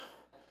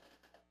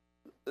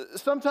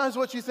Sometimes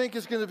what you think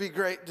is going to be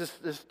great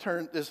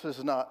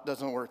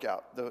doesn't work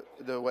out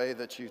the way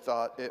that you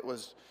thought it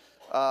was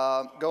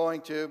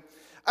going to.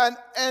 And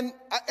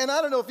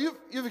I don't know if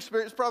you've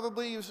experienced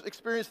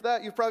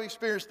that. You've probably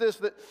experienced this,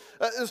 that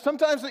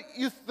sometimes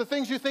the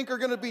things you think are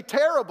going to be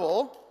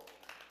terrible.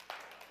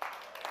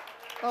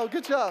 Oh,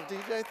 good job,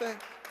 DJ.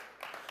 Thanks.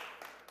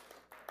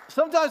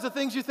 Sometimes the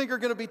things you think are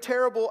going to be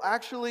terrible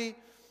actually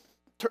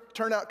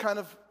turn out kind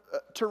of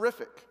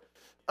terrific,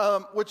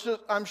 which is,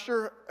 I'm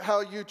sure,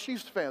 how you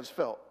Chiefs fans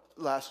felt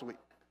last week.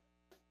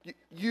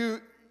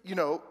 You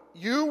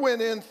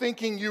went in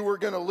thinking you were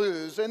going to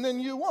lose, and then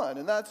you won,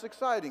 and that's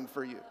exciting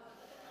for you.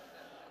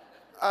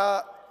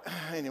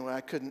 Anyway,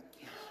 I couldn't.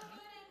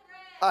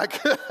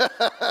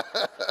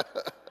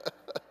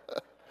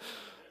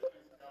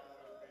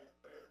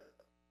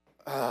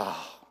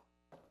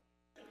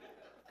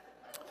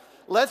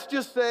 Let's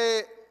just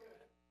say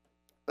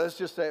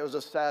it was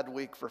a sad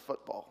week for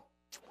football.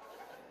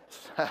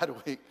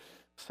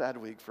 Sad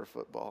week for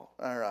football.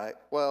 All right.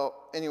 Well,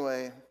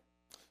 anyway,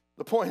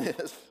 the point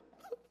is,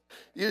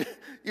 you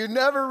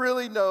never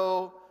really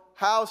know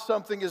how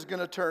something is going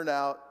to turn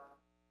out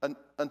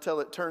until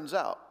it turns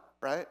out,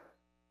 right?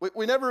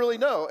 We never really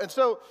know. And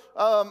so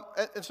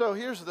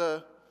here's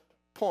the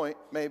point,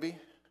 maybe.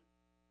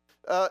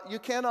 You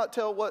cannot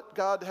tell what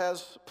God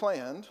has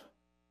planned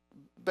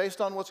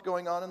based on what's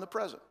going on in the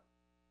present.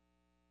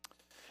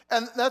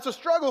 And that's a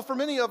struggle for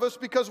many of us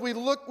because we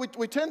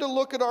tend to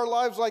look at our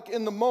lives like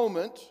in the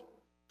moment,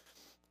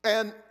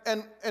 and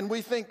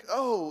we think,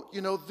 oh,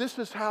 this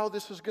is how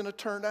this is going to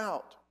turn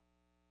out.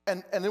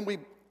 And then we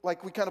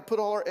kind of put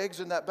all our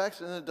eggs in that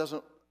basket, and it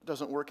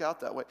doesn't work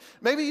out that way.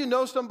 Maybe you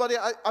know somebody.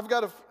 I've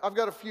got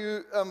a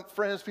few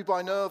friends, people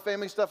I know,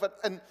 family stuff,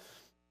 and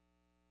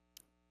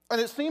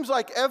it seems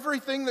like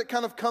everything that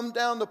kind of come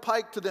down the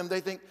pike to them,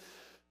 they think,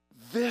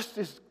 this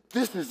is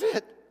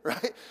it,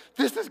 right?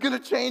 This is going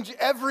to change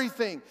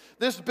everything.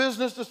 This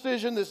business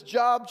decision, this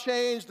job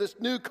change, this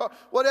new car,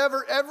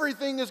 whatever,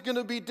 everything is going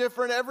to be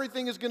different.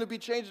 Everything is going to be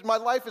changed. My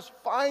life is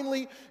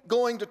finally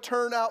going to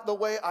turn out the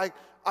way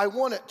I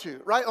want it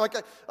to, right?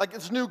 Like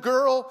this new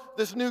girl,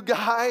 this new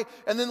guy,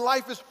 and then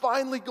life is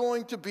finally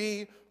going to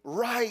be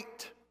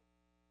right.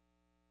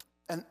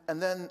 And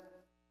then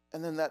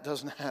that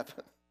doesn't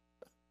happen.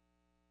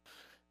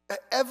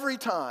 Every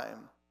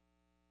time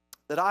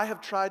that I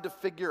have tried to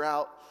figure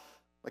out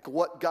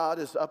what God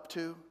is up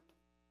to,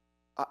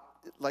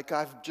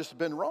 I've just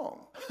been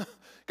wrong.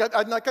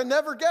 I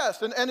never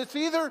guessed, and it's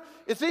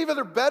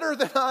either better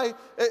than I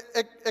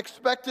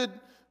expected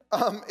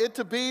it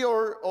to be,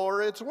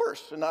 or it's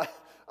worse. And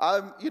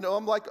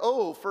I'm like,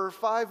 for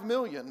 5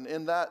 million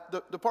in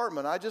that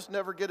department. I just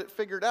never get it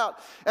figured out.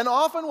 And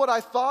often what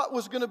I thought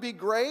was going to be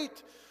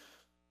great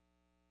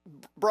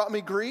brought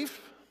me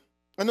grief.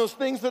 And those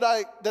things that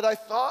I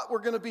thought were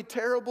going to be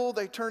terrible,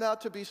 they turn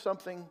out to be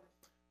something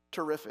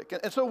terrific.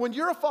 And so when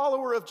you're a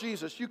follower of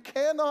Jesus, you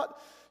cannot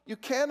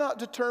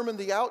determine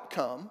the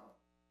outcome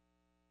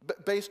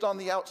based on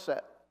the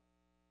outset.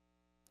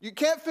 You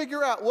can't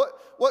figure out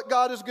what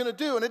God is going to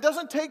do. And it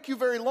doesn't take you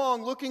very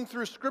long looking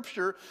through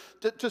Scripture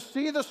to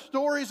see the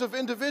stories of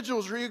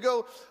individuals where you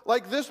go,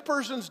 this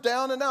person's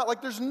down and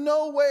out. There's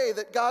no way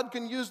that God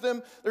can use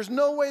them. There's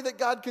no way that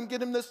God can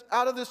get him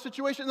out of this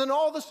situation. And then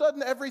all of a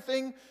sudden,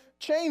 everything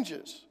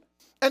changes.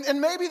 And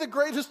maybe the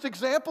greatest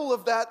example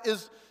of that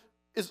is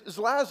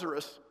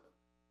Lazarus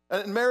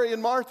and Mary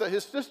and Martha,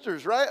 his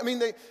sisters, right? I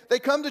mean, they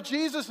come to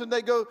Jesus and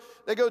they go,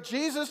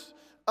 Jesus,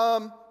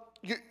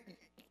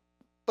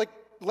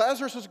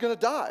 Lazarus is going to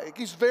die.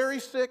 He's very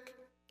sick.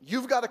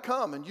 You've got to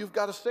come and you've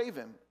got to save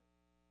him.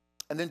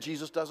 And then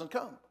Jesus doesn't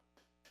come.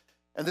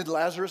 And then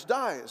Lazarus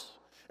dies.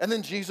 And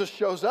then Jesus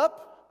shows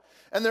up.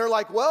 And they're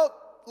like, well,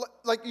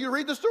 you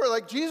read the story,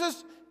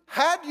 Jesus,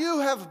 had you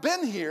have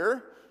been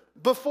here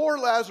before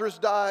Lazarus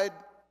died,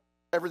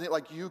 everything,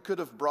 you could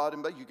have brought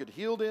him back, you could have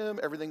healed him,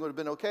 everything would have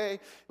been okay,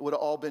 it would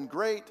have all been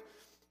great.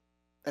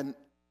 And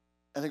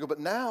they go, but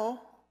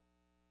now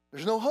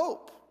there's no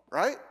hope,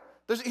 right?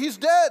 He's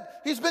dead.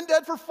 He's been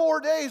dead for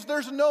 4 days.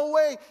 There's no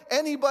way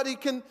anybody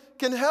can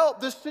help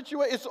this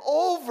situation. It's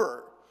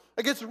over.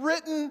 It's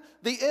written,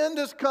 the end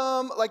has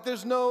come,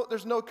 there's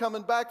no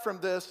coming back from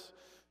this.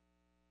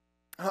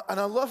 And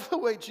I love the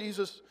way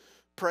Jesus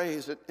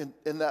prays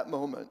in that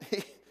moment.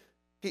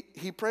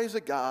 He prays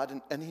at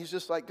God, and he's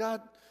just like,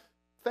 God,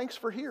 thanks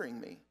for hearing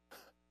me.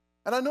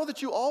 And I know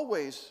that you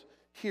always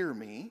hear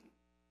me,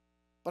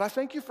 but I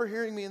thank you for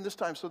hearing me in this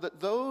time so that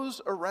those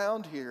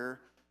around here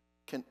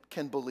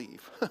can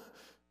believe.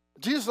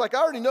 Jesus is like, I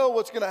already know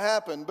what's going to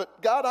happen,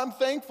 but God, I'm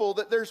thankful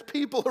that there's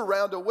people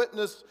around to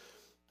witness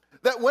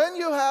that when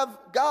you have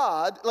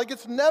God,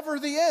 it's never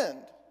the end.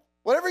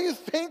 Whatever you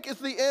think is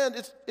the end,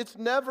 it's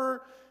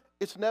never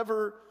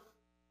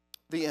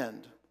the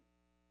end.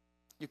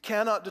 You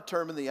cannot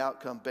determine the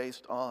outcome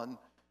based on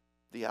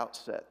the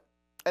outset.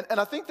 And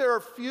I think there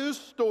are few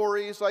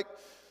stories,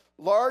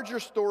 larger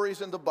stories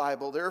in the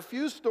Bible, there are a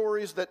few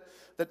stories that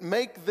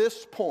make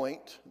this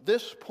point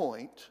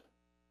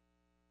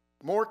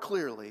more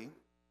clearly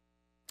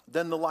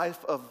than the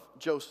life of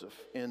Joseph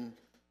in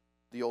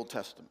the Old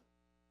Testament.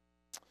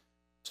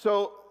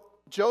 So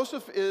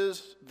Joseph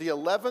is the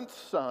 11th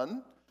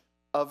son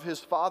of his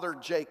father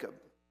Jacob.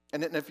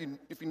 And if you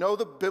know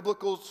the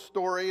biblical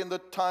story and the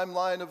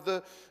timeline of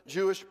the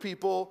Jewish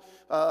people,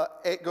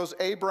 it goes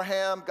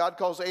Abraham, God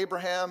calls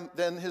Abraham,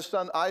 then his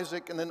son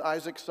Isaac, and then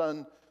Isaac's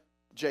son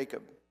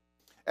Jacob.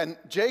 And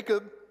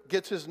Jacob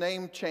gets his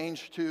name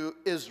changed to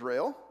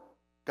Israel.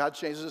 God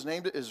changes his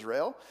name to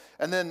Israel.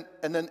 And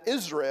then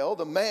Israel,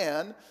 the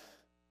man,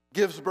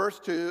 gives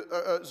birth to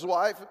his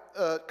wife,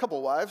 a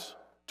couple wives,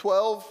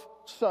 12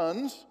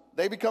 sons.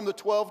 They become the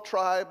 12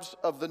 tribes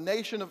of the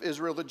nation of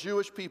Israel, the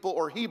Jewish people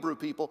or Hebrew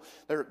people.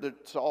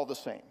 It's all the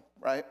same,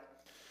 right?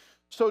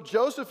 So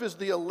Joseph is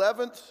the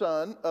 11th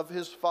son of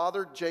his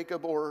father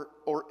Jacob or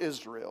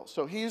Israel.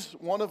 So he's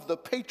one of the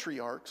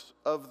patriarchs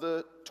of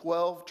the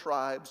 12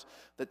 tribes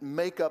that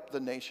make up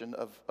the nation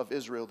of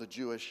Israel, the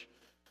Jewish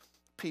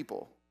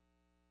people.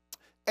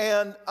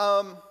 And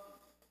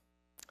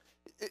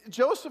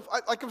Joseph,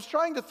 I was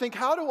trying to think,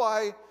 how do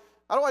I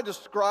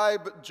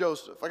describe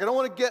Joseph? Like, I don't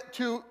want to get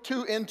too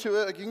into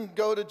it. Like, you can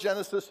go to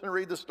Genesis and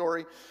read the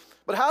story.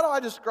 But how do I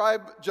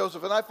describe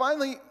Joseph? And I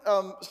finally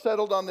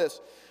settled on this.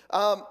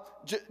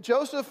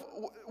 Joseph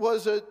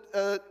was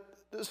a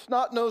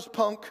snot-nosed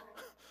punk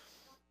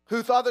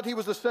who thought that he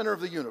was the center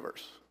of the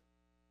universe.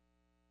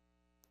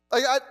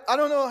 Like, I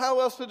don't know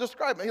how else to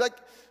describe him. Like,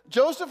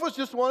 Joseph was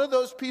just one of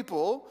those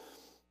people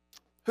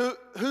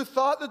who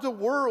thought that the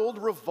world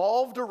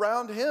revolved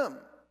around him.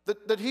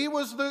 That he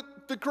was the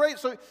great.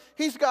 So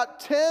he's got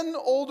 10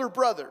 older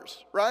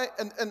brothers, right?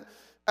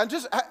 And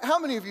just, how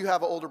many of you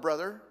have an older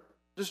brother?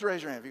 Just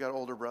raise your hand if you got an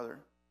older brother.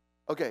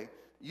 Okay,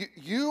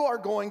 you are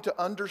going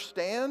to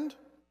understand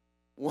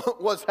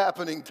what's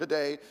happening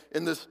today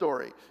in this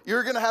story.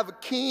 You're going to have a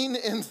keen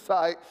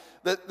insight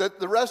that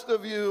the rest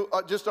of you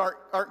just aren't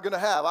going to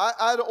have. I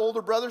had an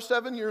older brother,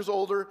 7 years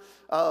older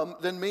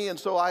than me, and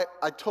so I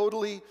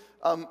totally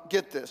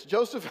get this.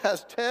 Joseph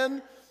has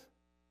 10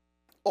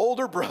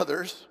 older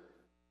brothers,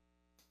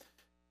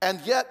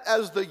 and yet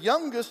as the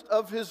youngest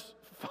of his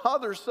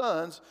father's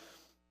sons,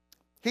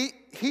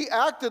 he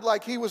acted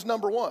like he was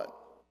number one.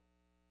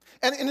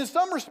 And in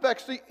some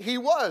respects, he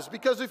was,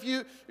 because if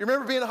you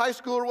remember being in high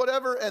school or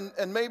whatever,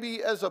 and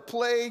maybe as a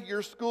play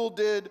your school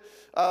did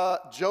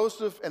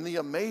Joseph and the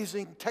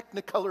Amazing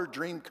Technicolor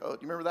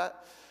Dreamcoat. You remember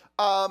that?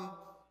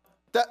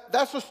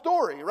 That's a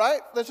story,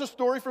 right? That's a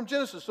story from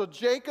Genesis. So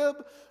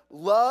Jacob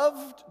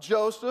loved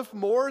Joseph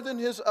more than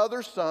his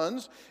other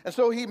sons, and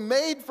so he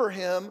made for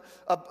him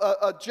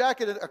a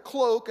jacket, a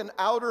cloak, an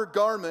outer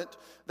garment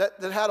that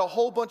had a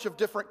whole bunch of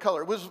different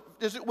colors.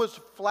 It was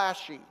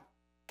flashy,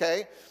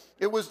 okay?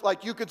 It was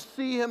like you could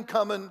see him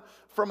coming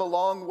from a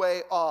long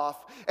way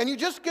off. And you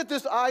just get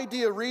this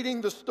idea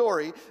reading the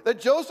story that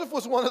Joseph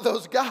was one of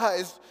those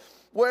guys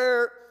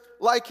where,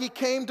 like, he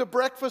came to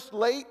breakfast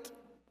late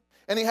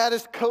and he had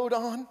his coat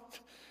on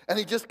and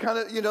he just kind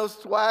of,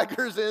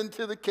 swaggers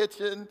into the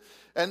kitchen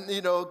and,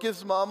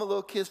 gives mom a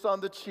little kiss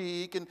on the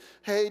cheek and,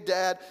 hey,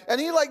 Dad. And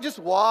he, just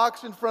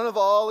walks in front of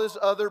all his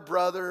other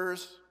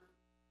brothers.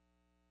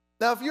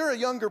 Now, if you're a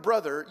younger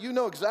brother, you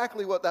know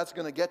exactly what that's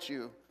going to get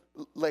you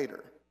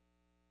later,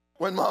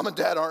 when mom and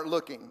dad aren't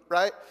looking,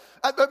 right?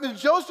 I mean,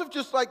 Joseph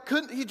just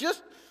couldn't, he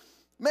just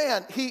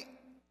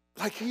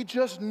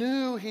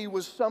knew he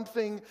was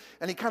something,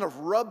 and he kind of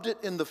rubbed it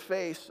in the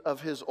face of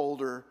his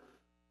older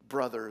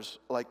brothers,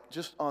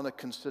 just on a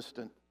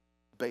consistent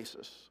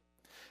basis.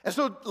 And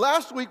so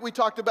last week we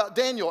talked about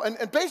Daniel, and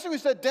basically we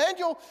said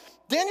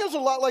Daniel's a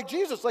lot like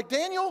Jesus. Like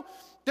Daniel,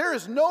 there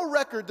is no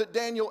record that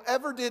Daniel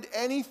ever did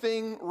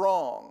anything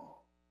wrong.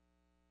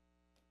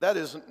 That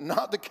is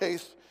not the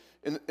case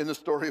in the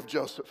story of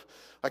Joseph.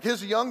 Like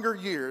his younger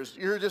years,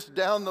 you're just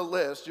down the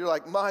list. You're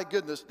like, my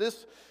goodness,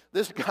 this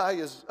guy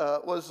is,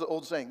 what is the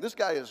old saying? This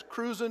guy is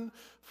cruising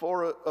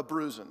for a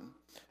bruising.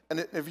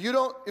 And if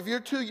you're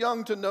too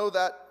young to know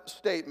that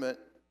statement,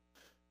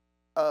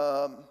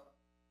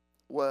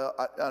 well,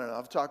 I don't know,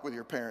 I've talked with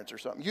your parents or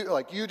something.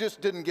 You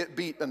just didn't get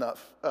beat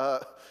enough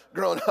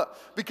growing up.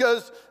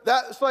 Because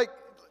that's like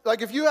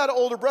if you had an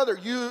older brother,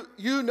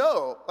 you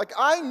know,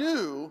 I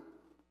knew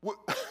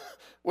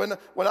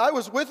when I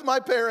was with my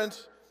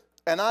parents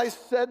and I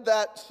said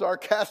that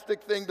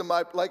sarcastic thing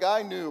to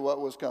I knew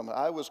what was coming.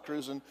 I was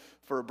cruising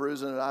for a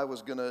bruising and I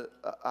was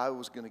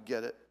gonna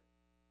get it.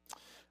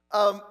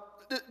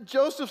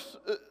 Joseph's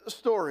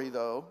story,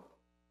 though,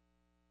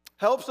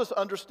 helps us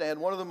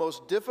understand one of the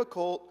most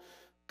difficult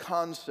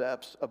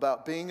concepts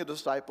about being a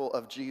disciple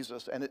of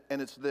Jesus, and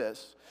it's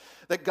this,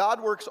 that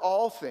God works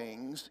all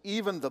things,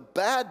 even the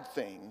bad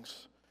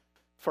things,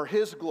 for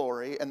his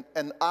glory and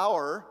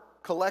our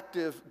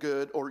collective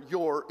good or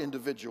your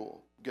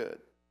individual good,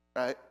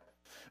 right?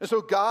 And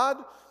so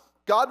God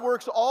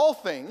works all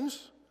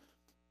things,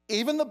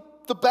 even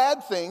the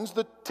bad things,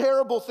 the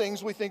terrible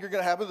things we think are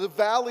going to happen, the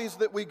valleys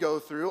that we go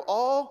through,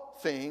 all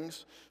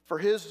things for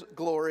his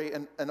glory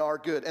and our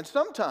good. And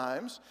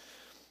sometimes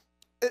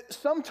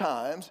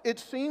it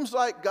seems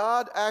like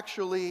God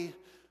actually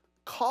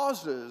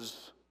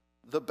causes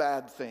the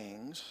bad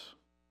things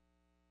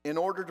in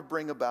order to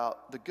bring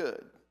about the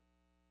good.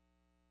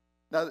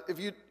 Now, if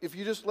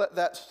you just let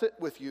that sit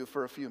with you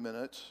for a few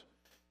minutes,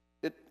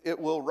 it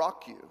will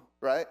rock you,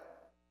 right?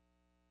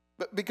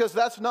 But because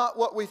that's not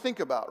what we think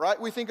about, right?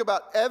 We think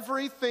about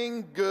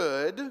everything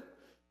good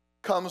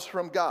comes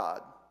from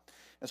God.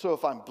 And so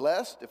if I'm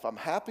blessed, if I'm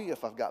happy,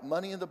 if I've got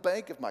money in the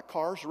bank, if my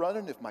car's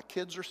running, if my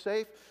kids are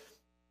safe,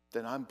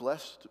 then I'm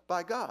blessed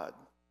by God.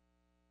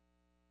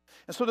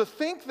 And so to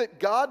think that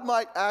God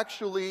might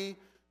actually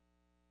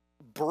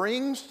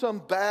bring some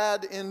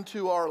bad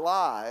into our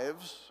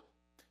lives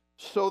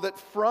so that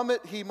from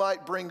it he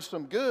might bring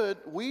some good,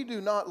 we do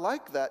not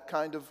like that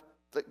kind of,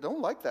 don't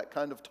like that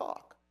kind of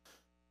talk.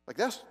 Like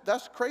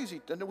that's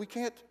crazy. And we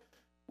can't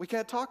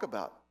talk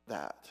about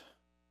that.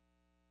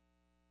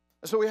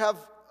 And so we have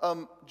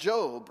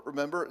Job,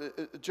 remember?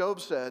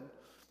 Job said,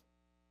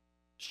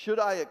 should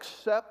I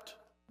accept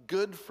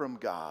good from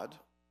God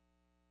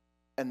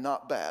and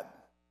not bad?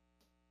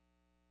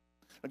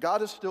 Now,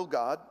 God is still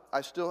God. I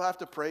still have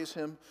to praise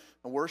him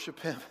and worship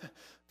him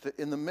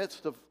in the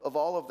midst of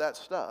all of that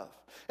stuff.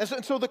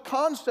 And so the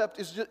concept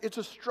is it's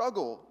a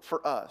struggle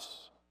for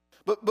us.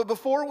 But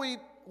before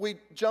we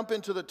jump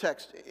into the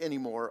text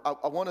anymore,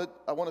 I want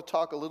to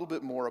talk a little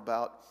bit more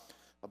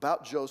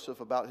about Joseph,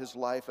 about his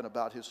life, and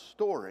about his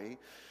story,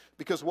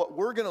 because what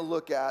we're going to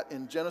look at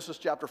in Genesis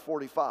chapter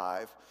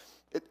 45,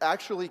 it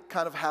actually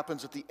kind of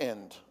happens at the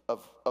end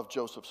of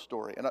Joseph's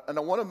story. And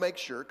I want to make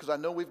sure, because I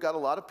know we've got a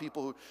lot of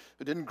people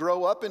who didn't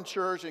grow up in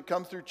church and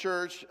come through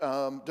church,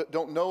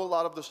 don't know a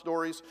lot of the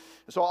stories.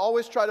 And so I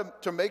always try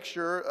to make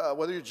sure,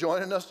 whether you're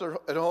joining us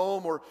at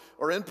home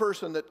or in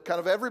person, that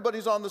kind of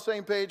everybody's on the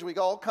same page. We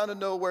all kind of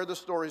know where the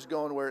story's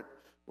going,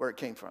 where it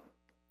came from.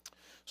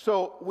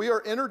 So we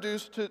are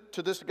introduced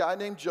to this guy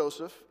named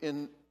Joseph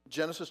in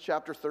Genesis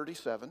chapter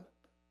 37.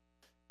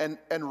 And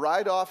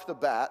right off the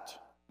bat,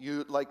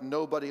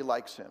 nobody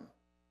likes him.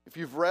 If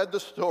you've read the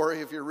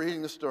story, if you're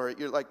reading the story,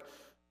 you're like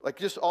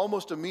just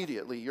almost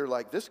immediately, you're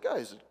like, this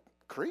guy's a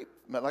creep.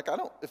 Man,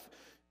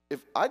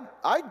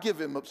 I'd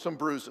give him some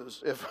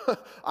bruises if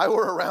I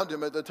were around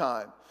him at the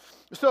time.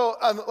 So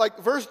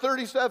verse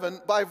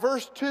 37, by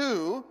verse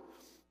 2,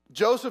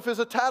 Joseph is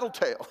a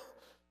tattletale.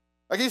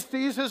 Like he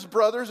sees his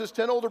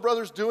 10 older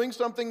brothers doing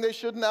something they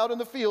shouldn't out in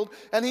the field,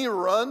 and he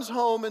runs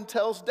home and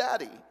tells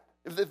daddy.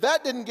 If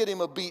that didn't get him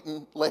a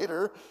beating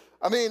later,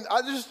 I mean,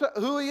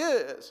 who he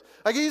is.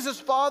 Like he's his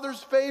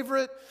father's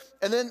favorite,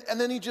 and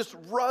then he just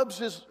rubs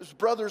his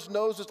brother's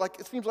noses. Like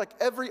it seems like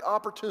every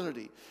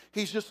opportunity,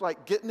 he's just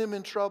like getting him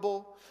in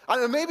trouble. I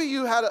don't know, maybe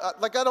you had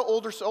an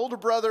older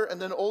brother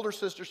and then an older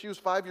sister. She was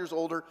 5 years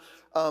older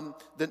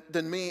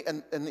than me,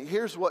 and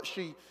here's what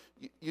she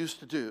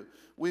used to do.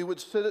 We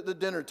would sit at the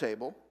dinner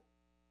table.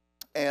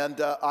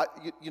 And I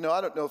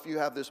don't know if you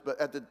have this,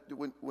 but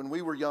when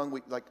we were young,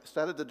 we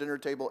sat at the dinner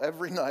table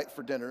every night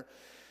for dinner,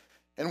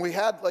 and we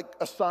had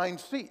assigned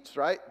seats,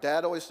 right?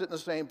 Dad always sit in the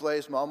same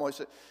place, Mom always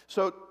sit.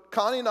 So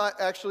Connie and I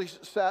actually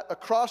sat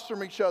across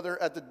from each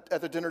other at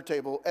the dinner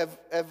table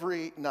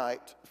every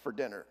night for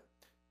dinner.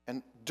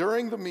 And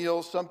during the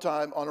meal,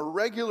 sometime on a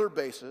regular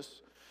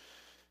basis,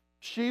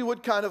 she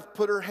would kind of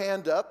put her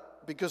hand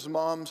up because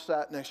Mom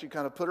sat next. She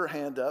kind of put her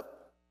hand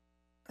up,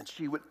 and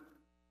she would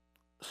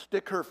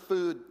stick her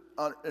food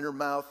in her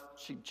mouth.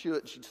 She'd chew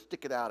it, and she'd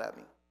stick it out at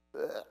me.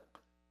 Ugh.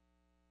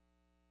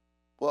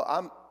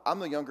 Well, I'm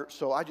the younger,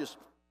 so I just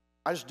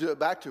do it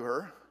back to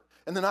her,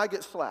 and then I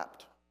get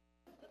slapped.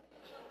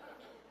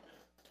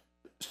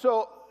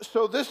 So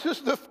this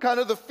is the kind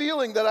of the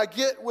feeling that I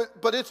get,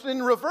 but it's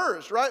in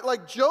reverse, right?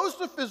 Like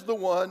Joseph is the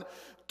one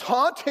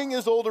taunting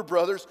his older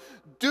brothers,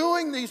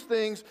 doing these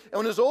things, and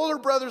when his older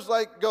brothers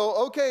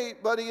go, okay,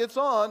 buddy, it's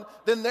on,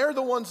 then they're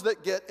the ones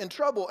that get in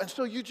trouble. And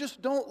so you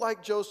just don't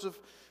like Joseph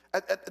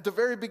at the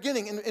very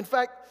beginning. In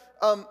fact,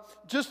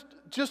 just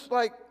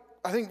like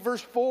I think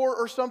verse 4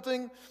 or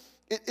something,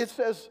 it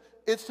says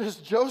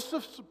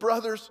Joseph's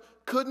brothers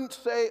couldn't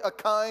say a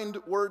kind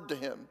word to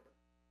him.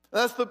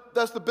 And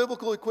that's the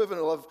biblical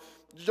equivalent of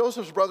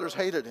Joseph's brothers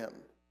hated him.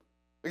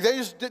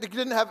 They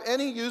didn't have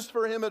any use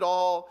for him at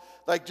all.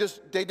 They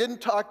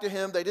didn't talk to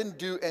him. They didn't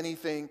do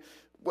anything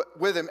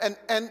with him.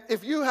 And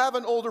if you have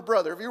an older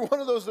brother, if you're one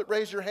of those that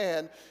raise your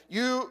hand,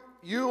 you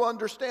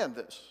understand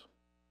this.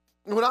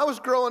 When I was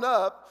growing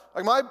up,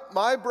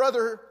 my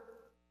brother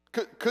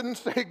couldn't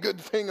say a good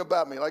thing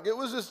about me.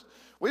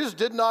 We just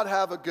did not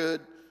have a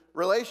good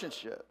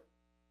relationship.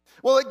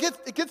 Well,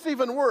 it gets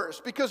even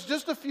worse, because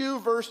just a few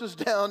verses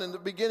down in the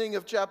beginning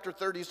of chapter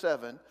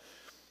 37,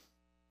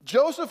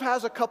 Joseph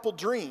has a couple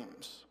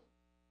dreams.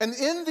 And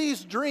in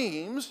these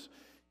dreams,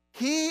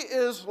 he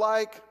is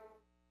like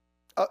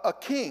a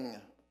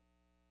king.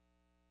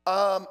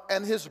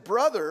 And his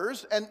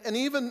brothers, and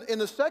even in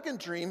the second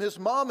dream, his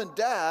mom and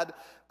dad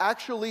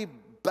actually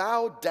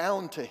bow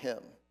down to him.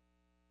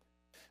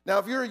 Now,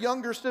 if you're a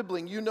younger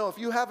sibling, you know if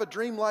you have a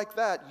dream like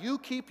that, you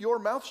keep your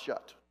mouth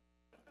shut.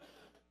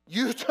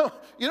 You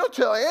don't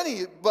tell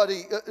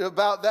anybody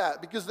about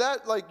that, because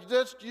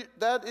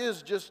that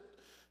is just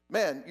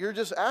man, you're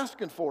just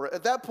asking for it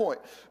at that point.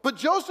 But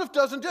Joseph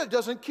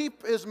doesn't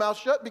keep his mouth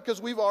shut,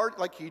 because we've already,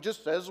 like, he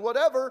just says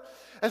whatever.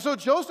 And so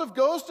Joseph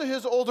goes to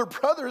his older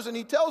brothers and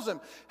he tells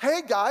them,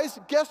 hey guys,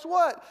 guess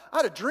what? I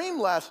had a dream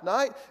last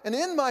night, and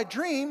in my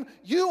dream,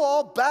 you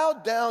all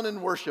bowed down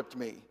and worshiped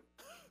me.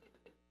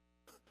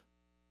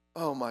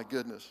 Oh my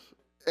goodness.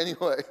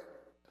 Anyway,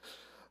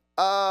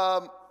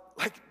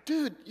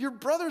 dude, your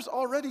brothers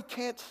already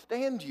can't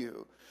stand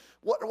you.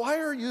 Why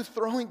are you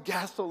throwing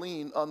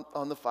gasoline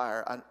on the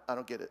fire? I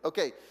don't get it.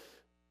 Okay,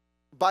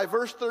 by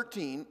verse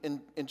 13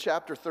 in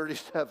chapter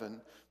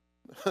 37,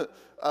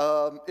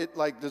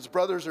 his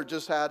brothers are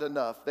just had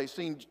enough. They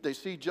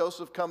see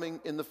Joseph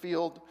coming in the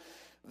field.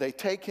 They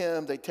take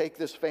him, they take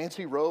this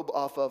fancy robe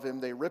off of him,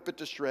 they rip it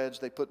to shreds,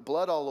 they put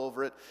blood all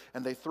over it,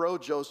 and they throw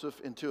Joseph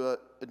into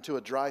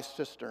a dry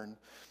cistern,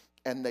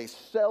 and they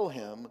sell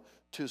him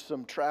to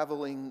some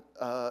traveling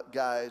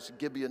guys,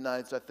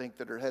 Gibeonites, I think,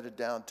 that are headed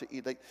down to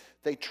eat.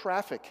 They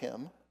traffic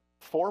him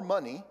for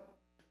money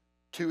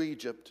to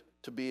Egypt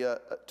to be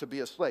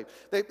a slave.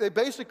 They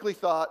basically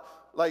thought,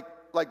 like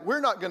we're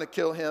not going to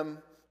kill him.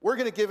 We're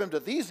going to give him to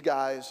these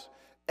guys,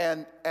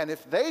 and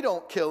if they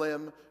don't kill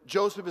him,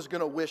 Joseph is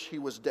going to wish he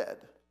was dead.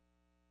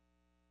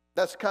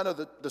 That's kind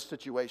of the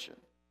situation.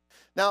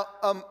 Now,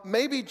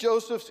 maybe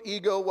Joseph's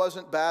ego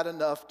wasn't bad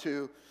enough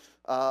to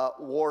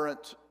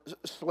warrant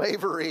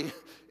slavery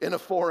in a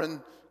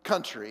foreign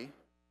country.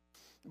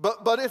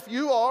 But if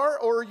you are,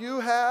 or you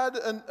had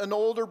an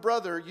older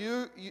brother,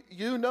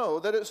 you know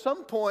that at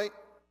some point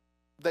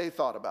they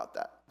thought about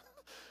that.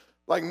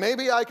 Like,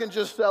 maybe I can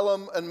just sell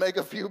them and make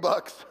a few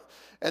bucks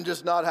and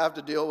just not have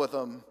to deal with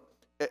them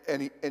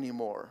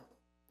anymore.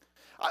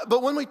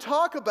 But when we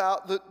talk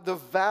about the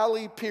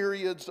valley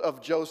periods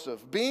of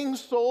Joseph, being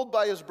sold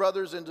by his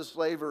brothers into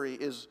slavery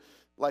is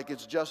like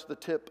it's just the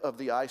tip of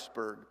the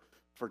iceberg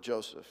for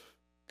Joseph.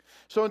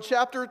 So in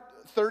chapter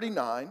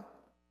 39,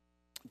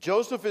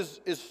 Joseph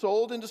is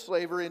sold into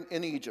slavery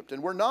in Egypt.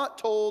 And we're not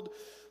told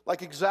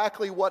like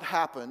exactly what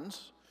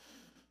happens,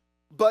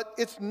 but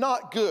it's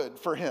not good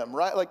for him,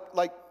 right?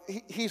 Like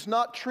he's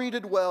not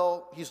treated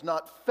well, he's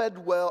not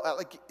fed well,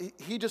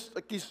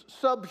 he's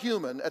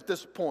subhuman at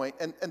this point,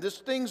 and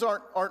things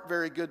aren't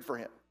very good for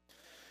him.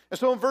 And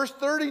so in verse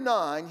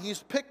 39,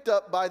 he's picked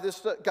up by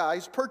this guy,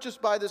 he's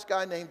purchased by this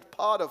guy named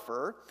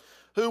Potiphar,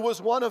 who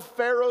was one of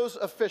Pharaoh's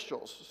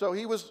officials. So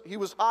he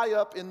was high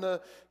up in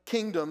the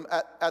kingdom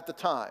at the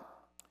time.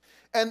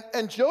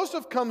 And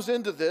Joseph comes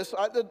into this.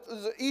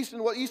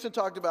 What Easton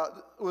talked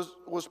about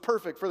was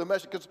perfect for the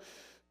message,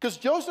 because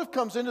Joseph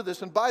comes into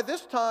this, and by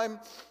this time,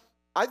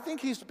 I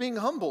think he's being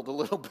humbled a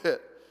little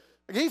bit.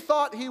 He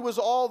thought he was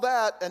all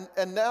that,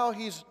 and now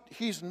he's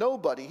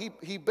nobody.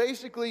 He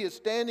basically is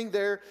standing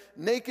there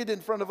naked in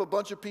front of a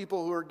bunch of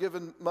people who are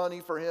giving money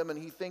for him,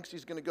 and he thinks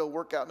he's going to go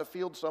work out in a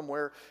field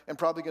somewhere and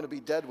probably going to be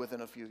dead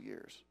within a few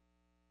years.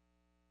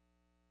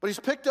 But he's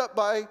picked up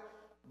by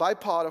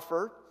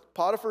Potiphar.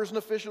 Potiphar is an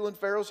official in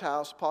Pharaoh's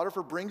house.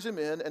 Potiphar brings him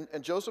in,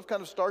 and Joseph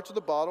kind of starts at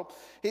the bottom.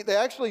 They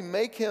actually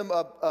make him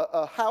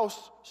a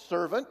house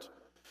servant.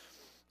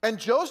 And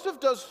Joseph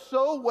does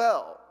so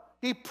well.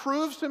 He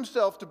proves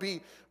himself to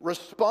be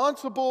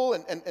responsible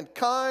and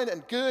kind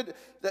and good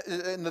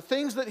in the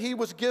things that he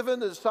was given,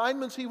 the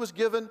assignments he was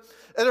given.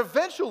 And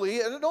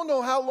eventually, and I don't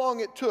know how long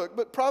it took,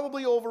 but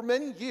probably over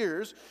many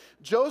years,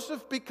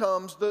 Joseph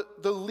becomes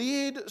the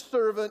lead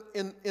servant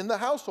in the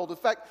household. In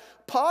fact,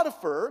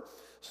 Potiphar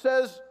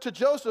says to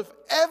Joseph,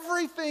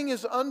 everything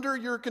is under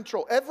your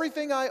control.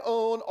 Everything I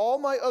own, all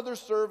my other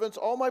servants,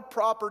 all my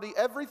property,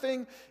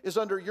 everything is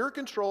under your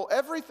control.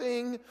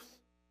 Everything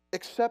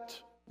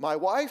except my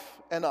wife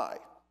and I.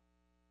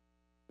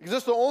 Because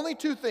it's the only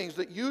two things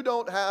that you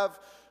don't have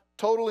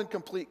total and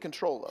complete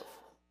control of.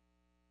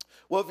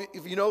 Well,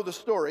 if you know the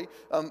story,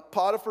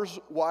 Potiphar's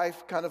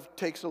wife kind of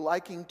takes a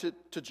liking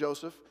to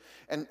Joseph,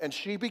 and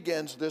she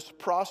begins this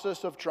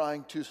process of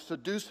trying to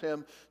seduce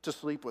him to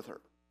sleep with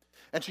her.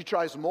 And she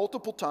tries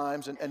multiple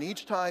times, and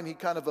each time he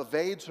kind of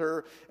evades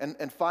her,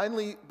 and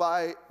finally,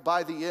 by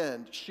the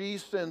end, she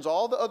sends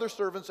all the other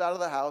servants out of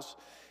the house.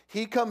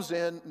 He comes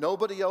in,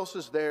 nobody else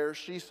is there.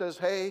 She says,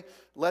 hey,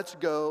 let's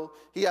go.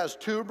 He has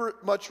too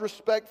much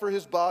respect for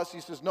his boss. He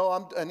says,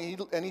 no, and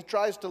he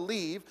tries to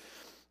leave.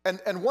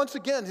 And once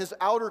again, his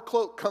outer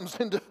cloak comes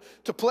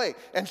into play.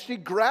 And she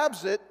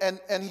grabs it,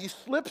 and he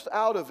slips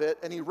out of it,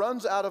 and he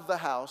runs out of the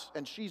house,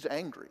 and she's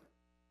angry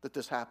that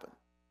this happened.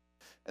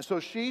 And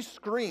so she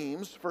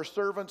screams for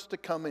servants to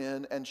come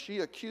in, and she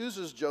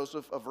accuses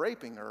Joseph of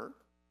raping her.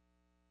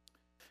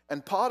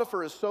 And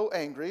Potiphar is so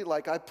angry,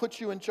 like, I put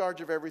you in charge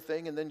of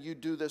everything, and then you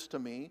do this to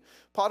me.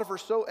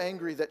 Potiphar's so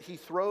angry that he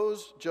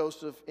throws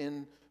Joseph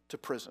into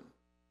prison.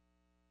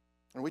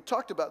 And we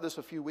talked about this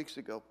a few weeks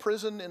ago.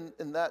 Prison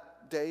in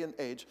that day and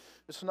age,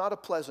 it's not a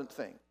pleasant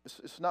thing.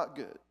 It's not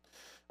good.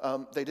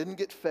 They didn't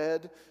get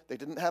fed. They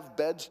didn't have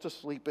beds to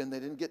sleep in. They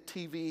didn't get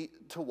TV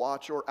to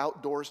watch or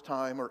outdoors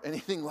time or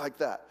anything like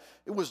that.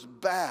 It was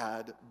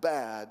bad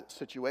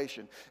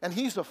situation. And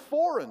he's a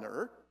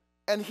foreigner,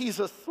 and he's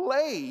a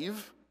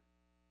slave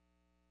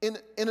in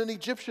an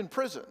Egyptian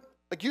prison.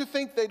 Like, you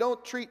think they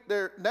don't treat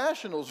their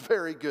nationals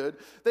very good.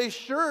 They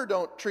sure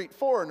don't treat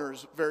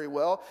foreigners very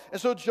well.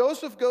 And so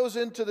Joseph goes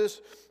into this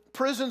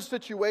prison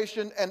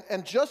situation,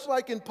 and just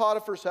like in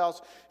Potiphar's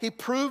house, he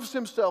proves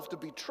himself to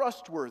be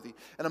trustworthy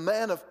and a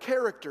man of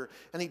character,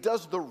 and he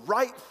does the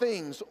right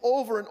things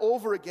over and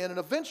over again. And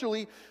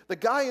eventually, the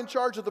guy in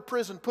charge of the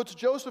prison puts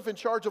Joseph in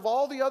charge of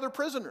all the other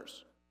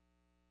prisoners.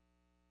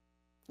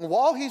 And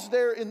while he's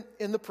there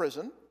in the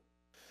prison,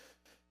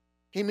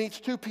 he meets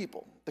two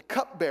people, the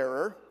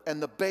cupbearer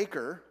and the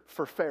baker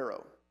for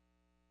Pharaoh.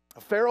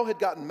 Pharaoh had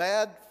gotten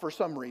mad for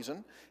some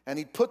reason, and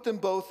he put them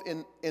both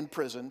in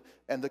prison.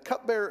 And the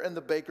cupbearer and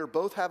the baker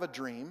both have a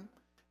dream,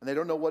 and they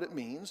don't know what it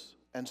means.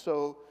 And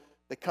so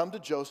they come to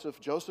Joseph.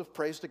 Joseph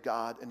prays to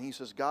God, and he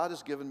says, God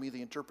has given me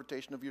the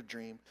interpretation of your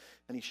dream.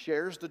 And he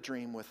shares the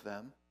dream with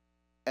them,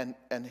 and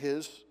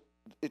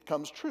it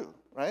comes true,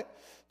 right?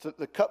 So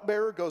the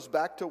cupbearer goes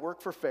back to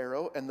work for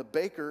Pharaoh, and the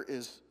baker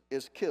is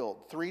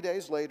killed. 3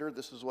 days later,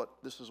 this is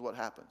what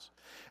happens.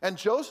 And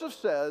Joseph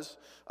says,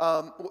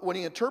 when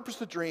he interprets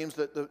the dreams,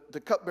 that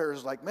the cupbearer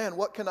is like, man,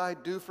 what can I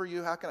do for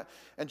you? How can I?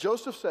 And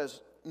Joseph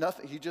says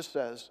nothing. He just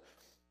says,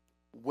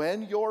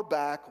 when you're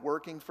back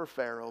working for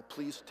Pharaoh,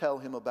 please tell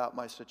him about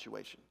my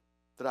situation,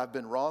 that I've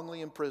been wrongly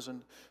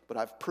imprisoned, but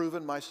I've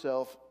proven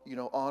myself,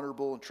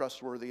 honorable and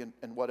trustworthy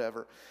and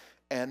whatever.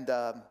 And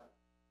the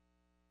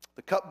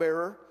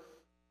cupbearer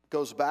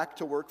goes back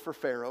to work for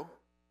Pharaoh,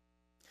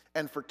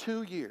 and for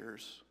 2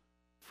 years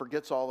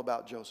forgets all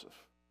about Joseph.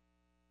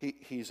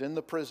 He's in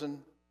the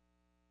prison,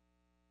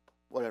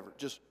 whatever,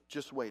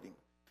 just waiting.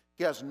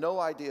 He has no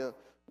idea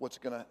what's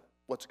gonna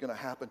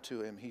happen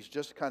to him. He's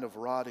just kind of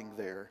rotting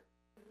there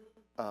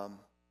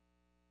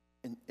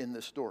in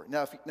this story.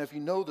 Now, if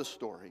you know the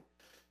story,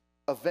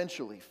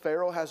 eventually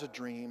Pharaoh has a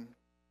dream.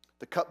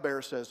 The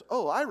cupbearer says,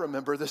 oh, I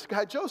remember this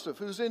guy Joseph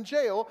who's in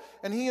jail,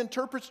 and he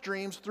interprets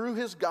dreams through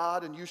his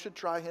God, and you should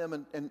try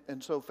him.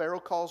 And so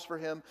Pharaoh calls for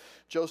him.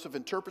 Joseph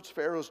interprets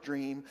Pharaoh's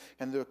dream,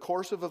 and in the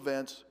course of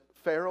events,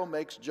 Pharaoh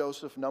makes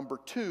Joseph number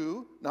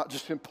 2, not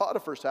just in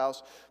Potiphar's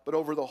house, but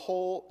over the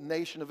whole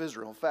nation of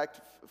Israel. In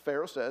fact,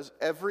 Pharaoh says,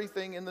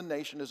 everything in the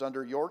nation is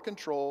under your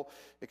control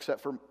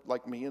except for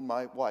like me and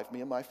my wife,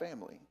 me and my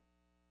family.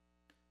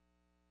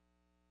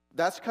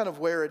 That's kind of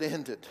where it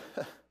ended.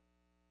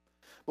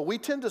 But we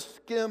tend to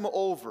skim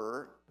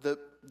over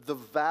the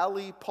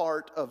valley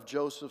part of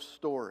Joseph's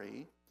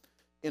story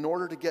in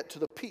order to get to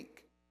the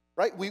peak,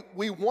 right?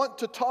 We want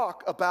to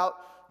talk about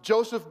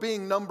Joseph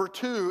being number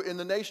 2 in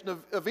the nation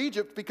of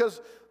Egypt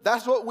because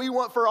that's what we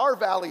want for our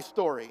valley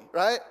story,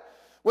 right?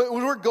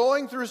 When we're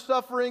going through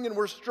suffering and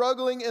we're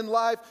struggling in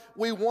life,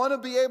 we want to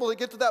be able to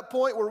get to that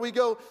point where we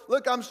go,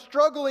 look, I'm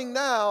struggling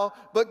now,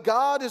 but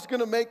God is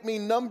going to make me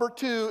number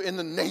 2 in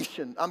the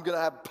nation. I'm going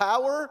to have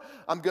power.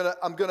 I'm going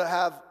to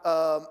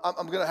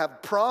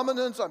have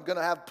prominence. I'm going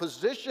to have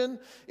position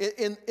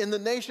in the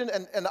nation,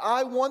 and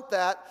I want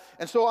that.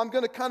 And so I'm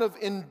going to kind of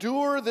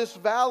endure this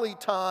valley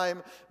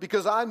time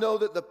because I know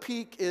that the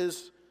peak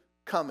is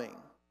coming.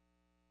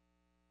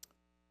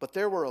 But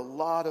there were a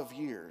lot of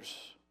years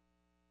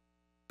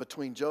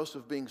between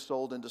Joseph being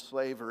sold into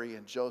slavery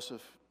and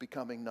Joseph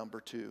becoming number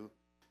 2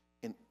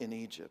 in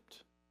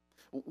Egypt.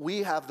 We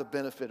have the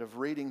benefit of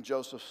reading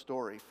Joseph's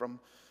story from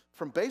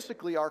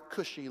basically our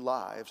cushy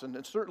lives.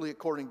 And certainly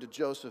according to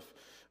Joseph,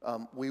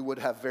 we would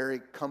have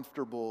very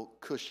comfortable,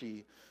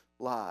 cushy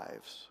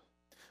lives.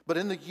 But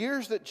in the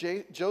years that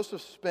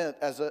Joseph spent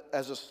as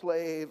a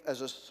slave, as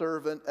a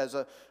servant, as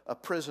a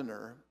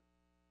prisoner,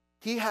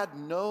 he had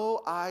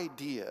no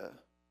idea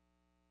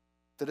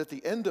that at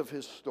the end of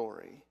his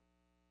story,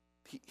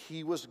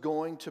 he was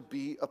going to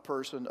be a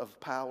person of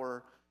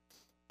power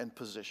and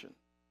position.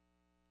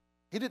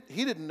 He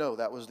didn't know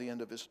that was the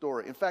end of his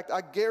story. In fact,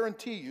 I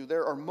guarantee you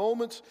there are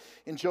moments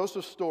in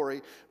Joseph's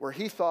story where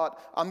he thought,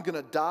 I'm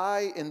going to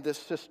die in this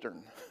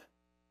cistern.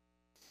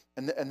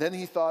 And then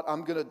he thought,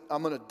 I'm going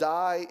to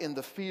die in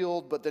the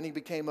field, but then he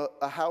became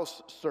a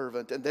house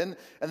servant. And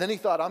then he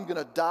thought, I'm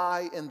going to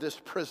die in this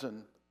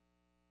prison.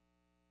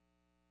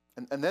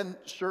 And then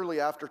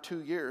surely after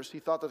 2 years, he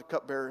thought that the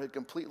cupbearer had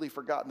completely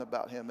forgotten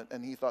about him.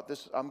 And he thought,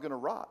 I'm going to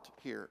rot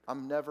here.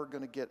 I'm never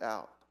going to get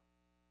out.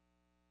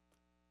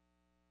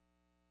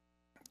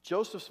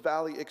 Joseph's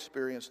valley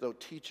experience, though,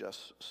 teach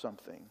us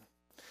something.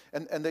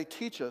 And they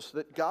teach us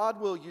that God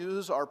will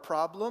use our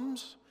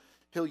problems,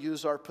 He'll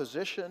use our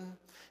position,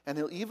 and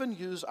He'll even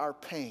use our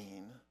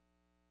pain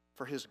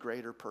for His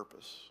greater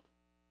purpose.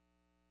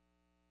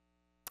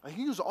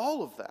 He'll use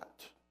all of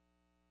that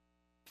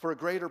for a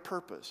greater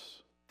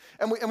purpose.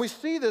 And we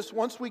see this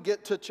once we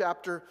get to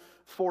chapter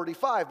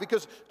 45,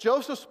 because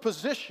Joseph's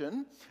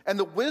position and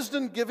the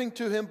wisdom given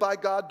to him by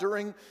God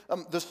during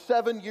the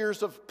 7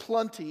 years of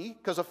plenty,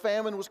 because a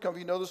famine was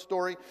coming. You know the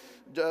story,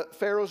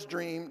 Pharaoh's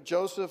dream.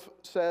 Joseph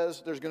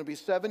says there's going to be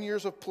 7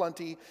 years of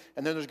plenty,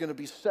 and then there's going to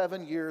be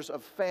 7 years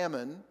of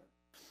famine.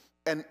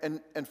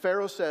 And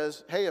Pharaoh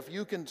says, hey, if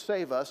you can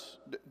save us,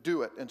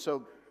 do it. And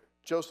so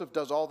Joseph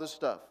does all this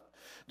stuff.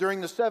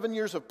 During the 7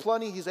 years of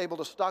plenty, he's able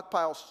to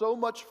stockpile so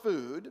much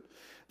food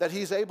that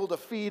he's able to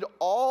feed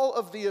all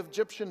of the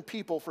Egyptian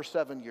people for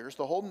 7 years,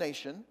 the whole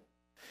nation.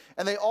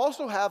 And they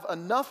also have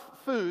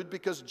enough food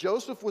because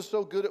Joseph was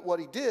so good at what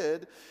he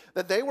did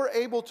that they were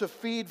able to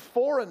feed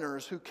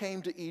foreigners who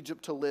came to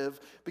Egypt to live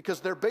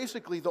because they're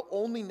basically the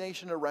only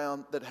nation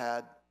around that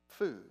had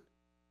food.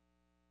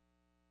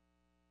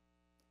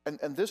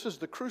 And this is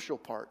the crucial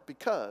part,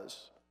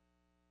 because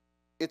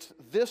it's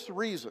this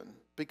reason,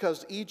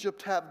 because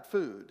Egypt had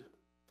food,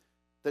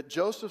 that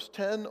Joseph's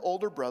 10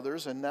 older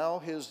brothers and now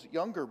his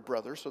younger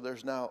brother, so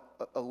there's now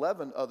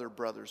 11 other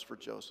brothers for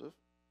Joseph,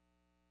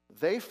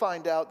 they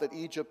find out that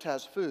Egypt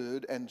has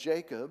food, and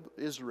Jacob,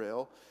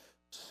 Israel,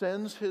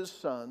 sends his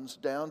sons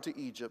down to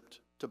Egypt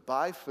to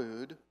buy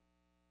food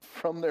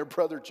from their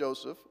brother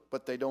Joseph,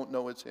 but they don't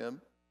know it's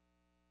him,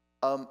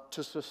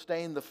 to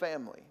sustain the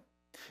family.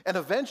 And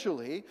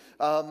eventually,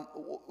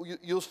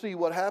 you'll see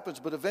what happens,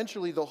 but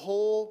eventually the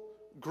whole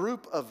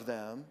group of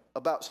them,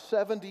 about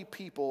 70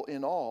 people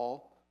in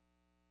all,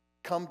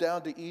 come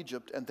down to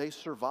Egypt and they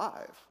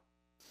survive.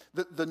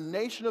 The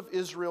nation of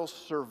Israel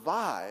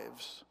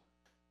survives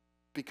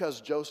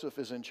because Joseph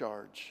is in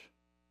charge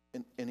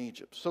in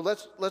Egypt. So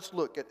let's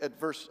look at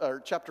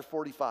chapter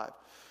 45.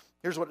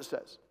 Here's what it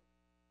says.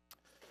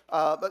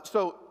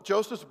 So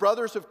Joseph's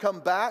brothers have come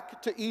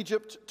back to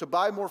Egypt to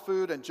buy more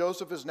food, and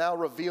Joseph is now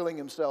revealing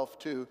himself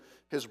to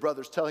his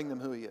brothers, telling them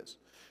who he is.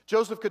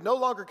 Joseph could no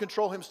longer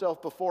control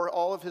himself before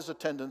all of his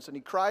attendants, and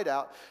he cried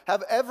out,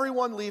 "Have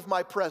everyone leave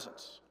my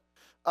presence."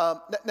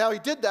 Now he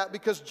did that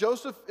because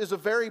Joseph is a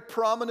very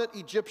prominent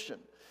Egyptian.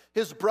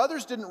 His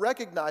brothers didn't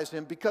recognize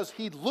him because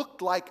he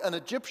looked like an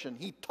Egyptian.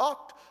 He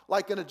talked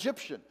like an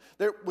Egyptian.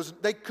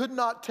 They could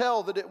not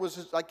tell that it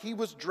was like he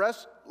was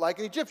dressed like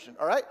an Egyptian,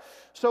 all right?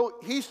 So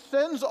he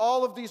sends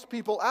all of these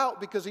people out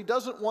because he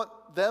doesn't want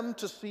them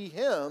to see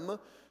him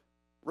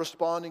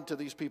responding to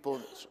these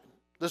people.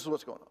 This is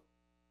what's going on.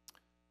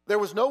 There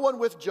was no one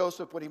with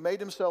Joseph when he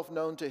made himself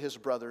known to his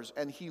brothers,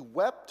 and he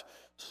wept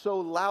so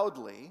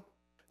loudly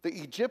the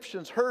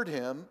Egyptians heard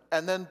him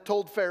and then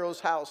told Pharaoh's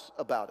house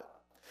about it.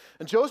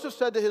 And Joseph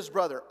said to his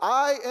brother,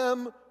 "I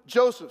am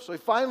Joseph." So he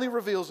finally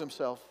reveals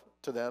himself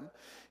to them.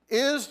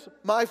 "Is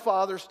my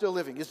father still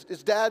living?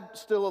 Is dad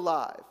still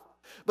alive?"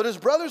 But his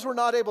brothers were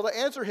not able to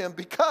answer him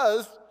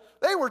because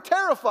they were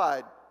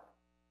terrified.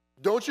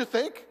 Don't you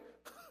think?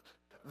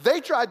 They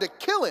tried to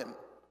kill him.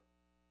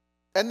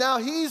 And now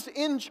he's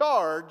in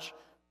charge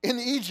in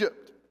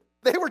Egypt.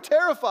 They were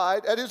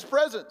terrified at his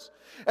presence.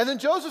 And then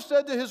Joseph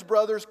said to his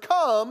brothers,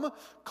 "Come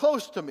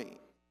close to me."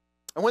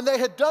 And when they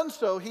had done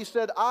so, he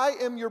said, "I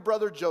am your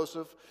brother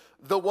Joseph,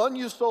 the one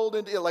you sold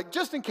into," like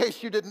just in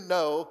case you didn't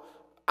know,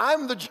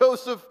 I'm the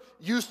Joseph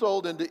you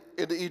sold into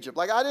Egypt.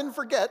 Like I didn't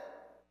forget,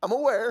 I'm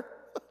aware.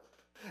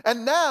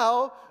 "And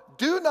now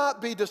do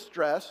not be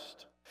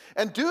distressed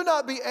and do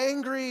not be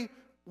angry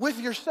with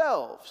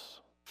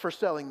yourselves for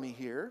selling me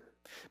here,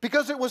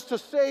 because it was to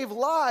save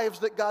lives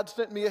that God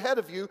sent me ahead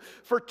of you.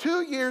 For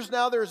 2 years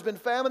now there has been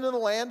famine in the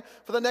land.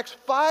 For the next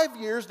 5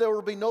 years there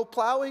will be no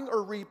plowing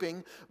or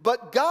reaping.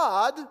 But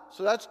God,"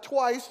 so that's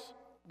twice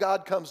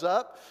God comes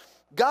up,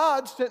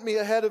 "God sent me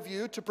ahead of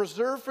you to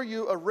preserve for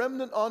you a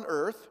remnant on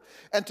earth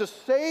and to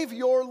save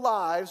your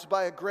lives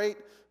by a great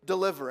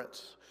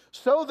deliverance.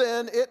 So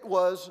then it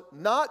was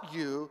not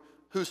you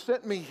who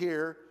sent me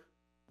here,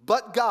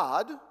 but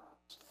God,"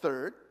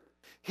 third,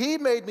 "He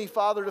made me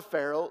father to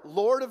Pharaoh,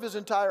 lord of his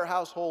entire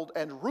household,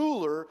 and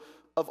ruler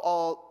of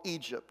all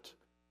Egypt."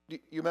 You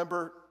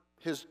remember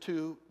his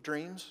 2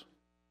 dreams?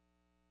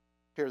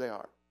 Here they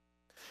are.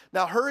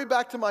 "Now hurry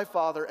back to my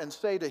father and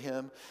say to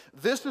him,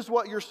 'This is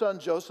what your son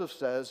Joseph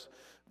says.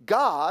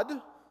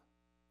 God,'"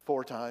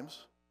 4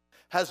 times,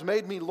 "'has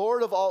made me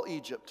lord of all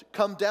Egypt.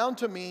 Come down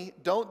to me,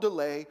 don't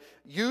delay.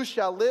 You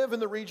shall live in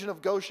the region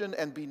of Goshen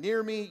and be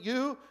near me,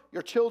 you,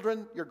 your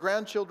children, your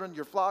grandchildren,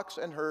 your flocks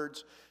and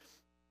herds,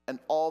 and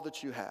all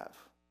that you have.'"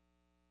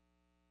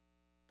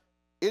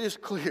 It is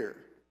clear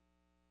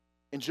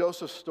in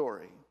Joseph's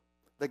story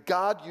that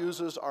God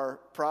uses our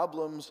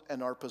problems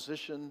and our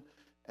position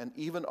and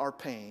even our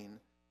pain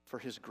for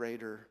his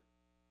greater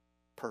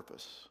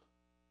purpose.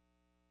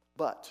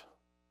 But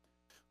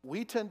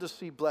we tend to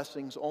see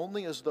blessings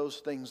only as those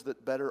things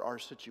that better our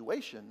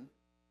situation,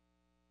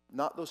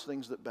 not those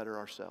things that better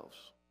ourselves.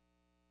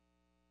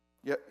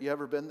 You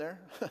ever been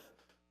there?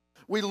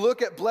 We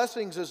look at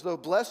blessings as though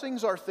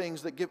blessings are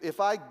things that give. If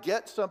I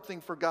get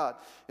something for God,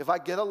 if I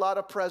get a lot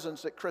of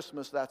presents at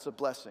Christmas, that's a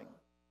blessing.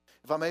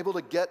 If I'm able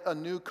to get a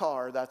new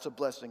car, that's a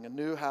blessing. A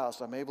new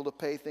house, I'm able to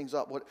pay things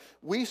up.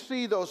 We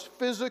see those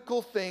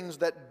physical things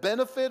that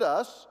benefit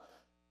us,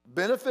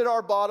 benefit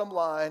our bottom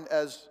line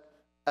as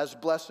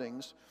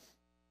blessings.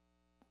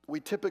 We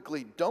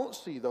typically don't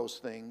see those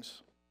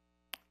things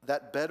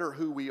that better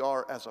who we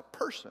are as a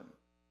person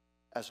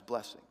as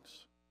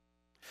blessings.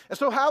 And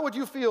so how would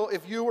you feel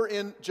if you were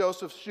in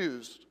Joseph's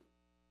shoes?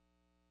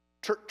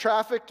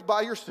 Trafficked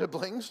by your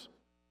siblings,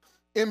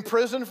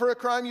 imprisoned for a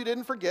crime you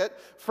didn't forget,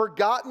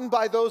 forgotten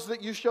by those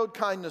that you showed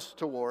kindness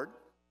toward.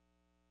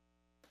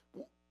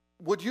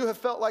 Would you have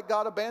felt like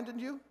God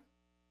abandoned you?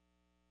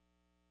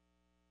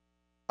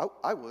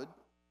 I would.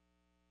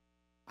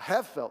 I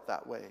have felt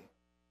that way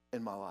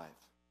in my life.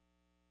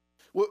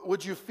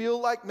 Would you feel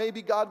like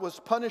maybe God was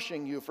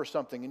punishing you for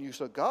something and you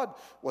said, God,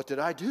 what did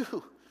I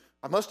do?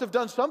 I must have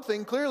done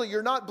something. Clearly,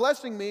 you're not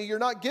blessing me. You're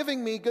not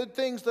giving me good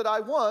things that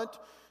I want.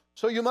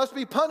 So you must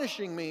be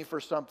punishing me for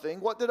something.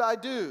 What did I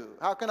do?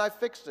 How can I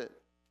fix it?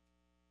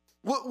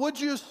 Would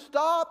you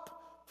stop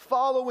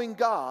following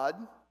God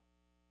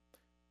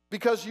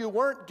because you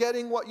weren't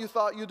getting what you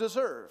thought you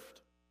deserved?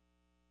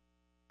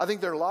 I think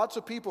there are lots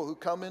of people who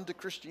come into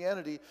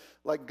Christianity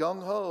like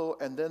gung-ho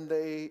and then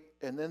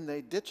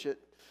they ditch it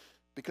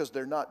because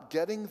they're not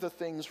getting the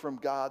things from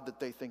God that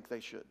they think they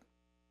should.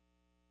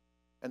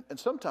 And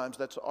sometimes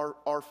that's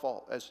our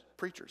fault as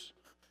preachers.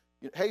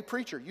 Hey,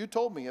 preacher, you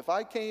told me if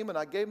I came and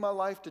I gave my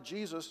life to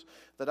Jesus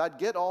that I'd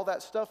get all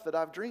that stuff that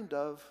I've dreamed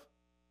of.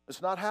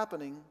 It's not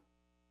happening.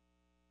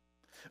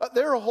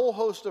 There are a whole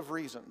host of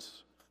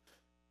reasons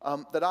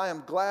that I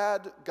am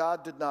glad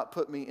God did not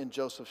put me in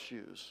Joseph's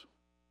shoes.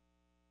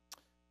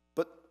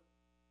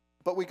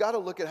 But we got to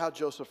look at how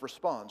Joseph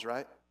responds,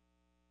 right?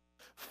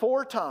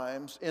 4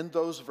 times in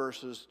those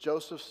verses,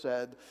 Joseph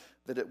said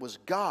that it was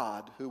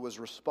God who was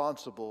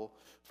responsible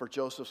for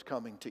Joseph's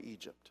coming to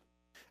Egypt.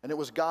 And it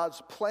was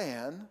God's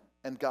plan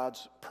and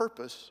God's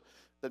purpose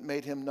that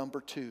made him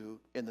number 2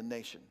 in the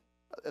nation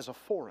as a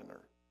foreigner.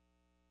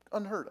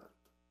 Unheard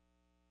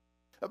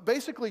of.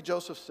 Basically,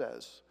 Joseph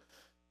says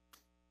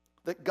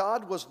that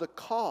God was the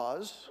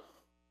cause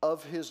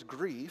of his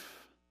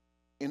grief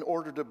in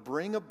order to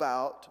bring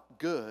about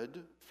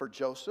good for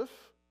Joseph,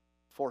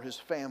 for his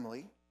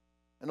family,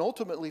 and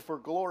ultimately for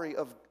glory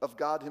of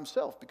God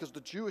himself. Because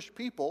the Jewish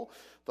people,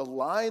 the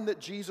line that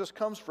Jesus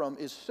comes from,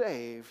 is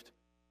saved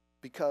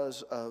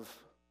because of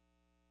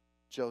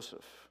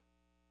Joseph.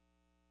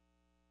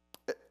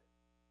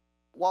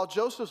 While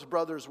Joseph's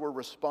brothers were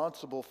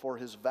responsible for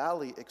his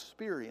valley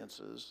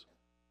experiences,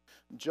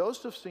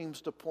 Joseph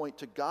seems to point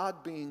to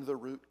God being the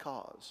root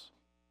cause.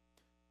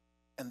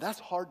 And that's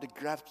hard to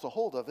grasp a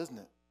hold of, isn't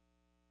it?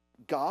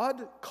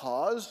 God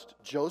caused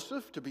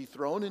Joseph to be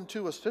thrown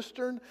into a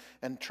cistern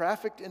and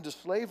trafficked into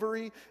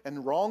slavery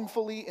and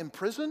wrongfully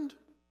imprisoned?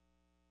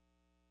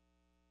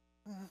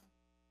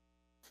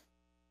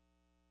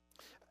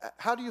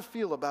 How do you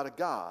feel about a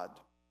God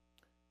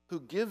who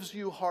gives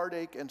you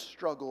heartache and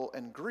struggle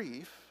and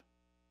grief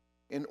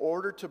in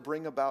order to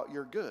bring about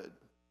your good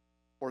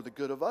or the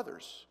good of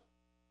others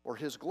or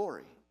his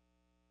glory?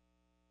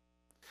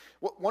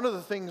 One of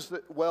the things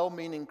that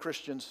well-meaning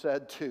Christians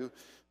said to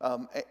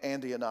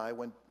Andy and I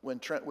when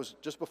Trent was,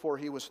 just before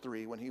he was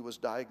 3, when he was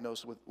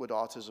diagnosed with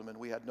autism and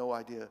we had no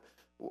idea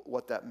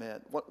what that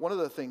meant. One of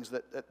the things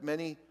that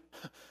many,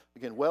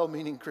 again,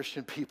 well-meaning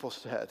Christian people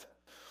said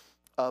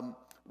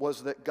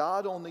was that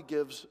God only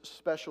gives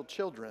special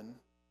children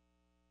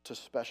to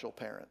special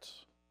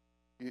parents.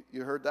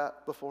 You heard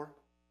that before?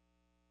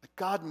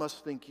 God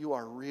must think you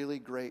are really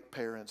great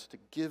parents to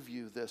give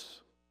you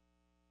this.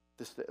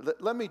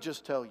 Let me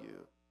just tell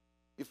you,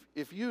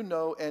 if you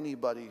know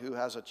anybody who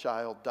has a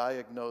child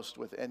diagnosed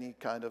with any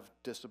kind of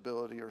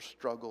disability or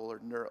struggle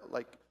or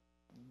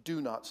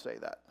do not say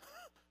that.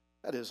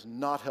 That is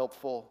not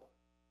helpful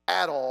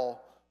at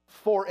all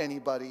for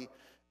anybody,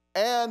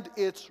 and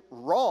it's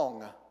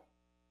wrong.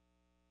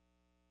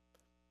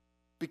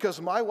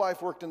 Because my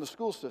wife worked in the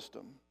school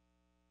system,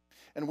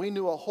 and we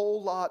knew a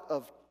whole lot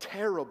of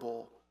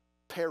terrible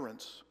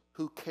parents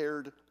who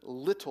cared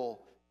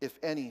little, if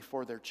any,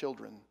 for their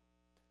children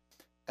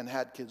and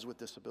had kids with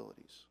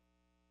disabilities.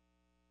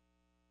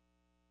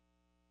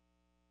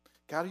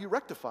 How do you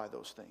rectify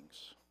those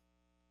things?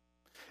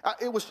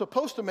 It was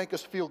supposed to make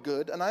us feel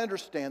good, and I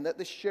understand that.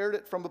 They shared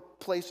it from a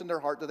place in their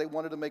heart that they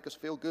wanted to make us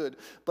feel good,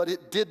 but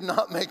it did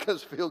not make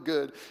us feel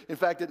good. In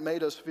fact, it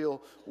made us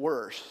feel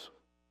worse.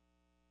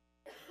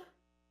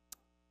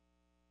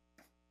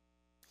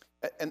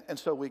 And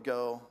so we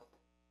go,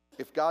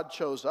 if God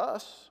chose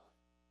us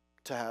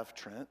to have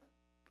Trent,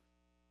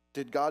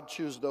 did God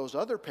choose those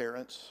other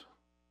parents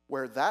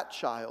where that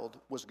child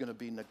was going to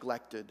be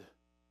neglected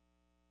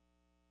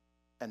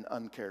and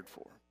uncared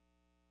for?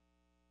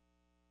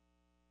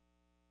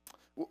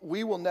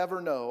 We will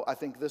never know, I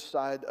think, this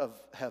side of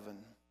heaven,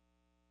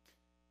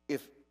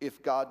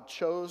 if God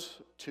chose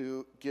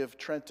to give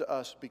Trent to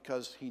us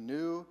because he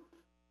knew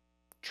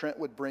Trent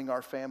would bring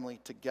our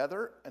family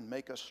together and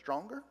make us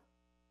stronger,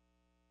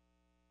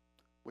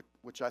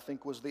 which I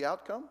think was the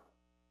outcome.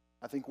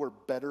 I think we're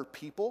better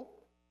people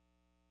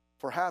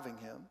for having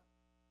him.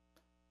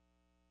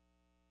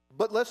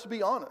 But let's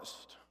be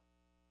honest.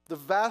 The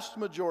vast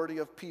majority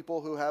of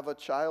people who have a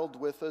child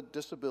with a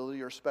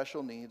disability or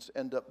special needs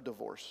end up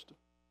divorced.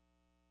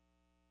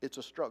 It's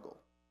a struggle.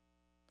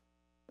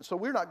 And so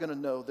we're not going to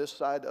know this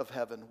side of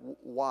heaven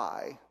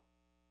why.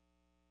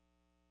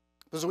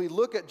 As we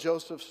look at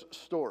Joseph's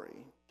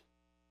story,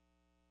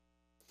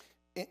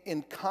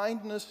 in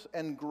kindness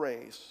and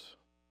grace,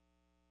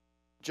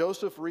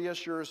 Joseph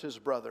reassures his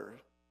brother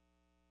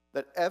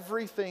that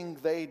everything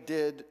they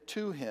did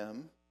to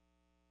him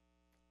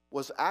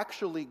was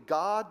actually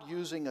God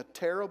using a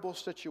terrible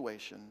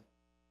situation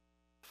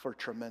for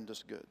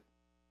tremendous good.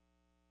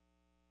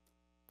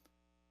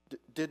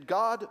 Did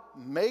God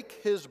make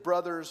his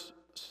brothers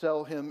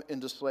sell him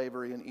into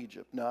slavery in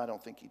Egypt? No, I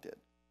don't think he did.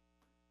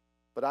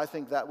 But I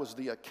think that was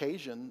the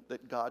occasion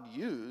that God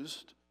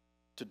used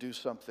to do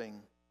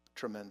something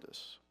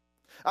tremendous.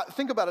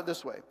 Think about it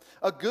this way.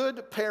 A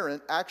good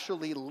parent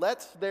actually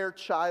lets their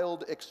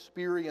child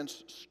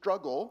experience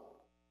struggle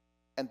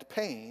and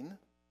pain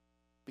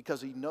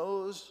because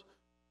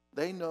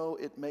they know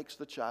it makes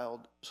the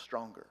child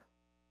stronger.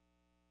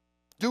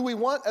 Do we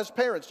want, as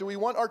parents, do we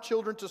want our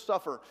children to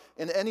suffer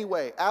in any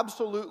way?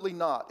 Absolutely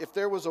not. If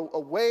there was a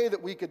way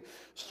that we could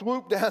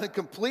swoop down and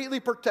completely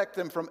protect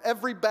them from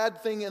every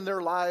bad thing in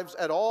their lives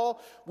at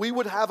all, we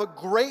would have a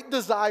great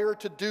desire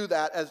to do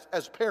that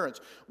as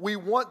parents. We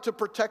want to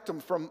protect them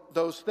from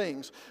those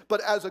things. But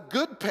as a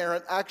good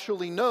parent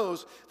actually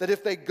knows that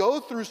if they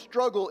go through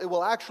struggle, it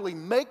will actually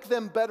make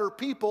them better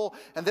people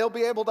and they'll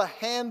be able to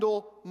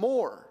handle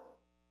more.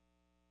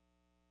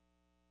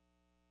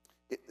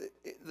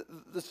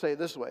 Let's say it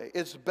this way.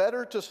 It's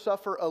better to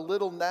suffer a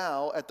little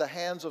now at the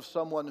hands of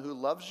someone who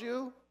loves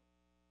you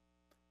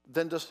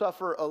than to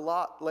suffer a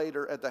lot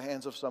later at the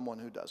hands of someone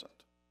who doesn't.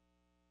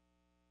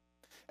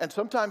 And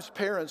sometimes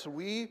parents,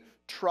 we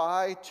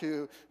try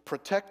to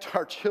protect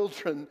our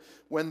children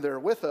when they're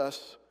with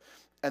us,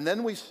 and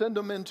then we send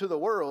them into the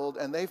world,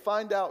 and they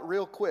find out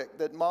real quick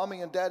that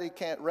mommy and daddy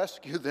can't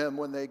rescue them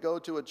when they go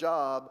to a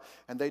job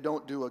and they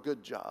don't do a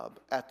good job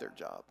at their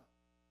job.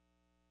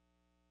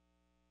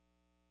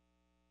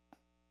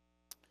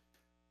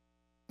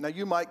 Now,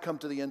 you might come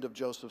to the end of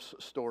Joseph's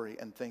story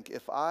and think,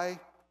 if I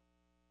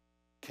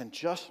can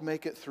just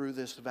make it through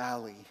this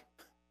valley,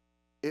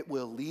 it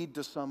will lead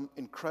to some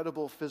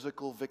incredible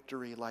physical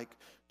victory like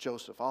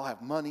Joseph. I'll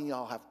have money,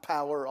 I'll have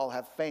power, I'll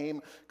have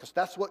fame, because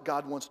that's what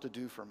God wants to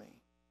do for me.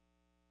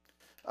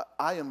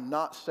 I am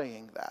not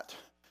saying that.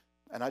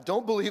 And I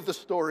don't believe the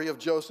story of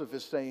Joseph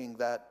is saying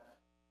that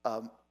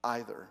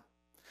either.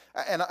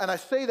 And I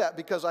say that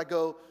because I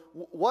go,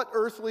 what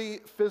earthly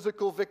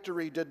physical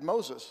victory did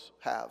Moses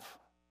have?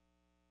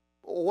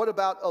 What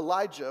about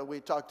Elijah,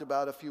 we talked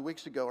about a few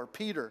weeks ago, or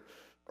Peter,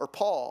 or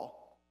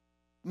Paul?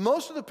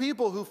 Most of the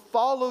people who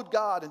followed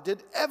God and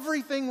did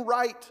everything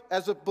right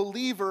as a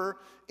believer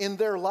in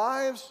their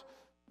lives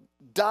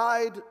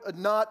died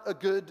not a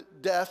good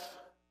death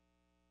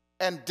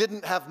and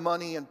didn't have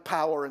money and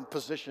power and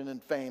position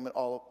and fame and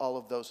all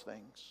of those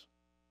things.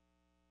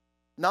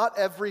 Not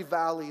every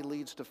valley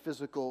leads to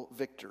physical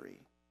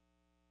victory,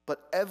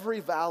 but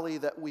every valley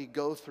that we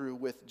go through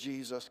with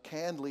Jesus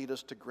can lead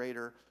us to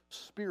greater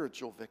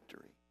spiritual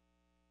victory.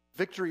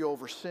 Victory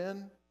over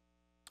sin,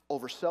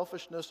 over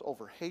selfishness,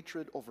 over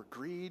hatred, over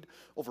greed,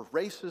 over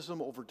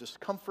racism, over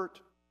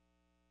discomfort,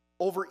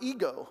 over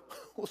ego.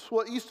 That's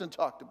what Easton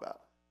talked about.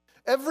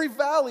 Every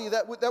valley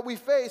that we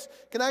face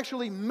can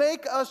actually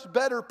make us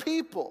better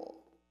people.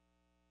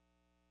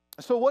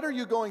 So what are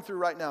you going through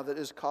right now that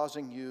is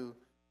causing you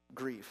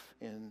grief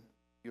in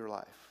your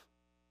life?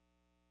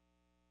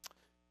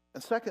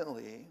 And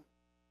secondly,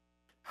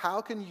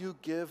 how can you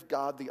give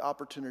God the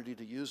opportunity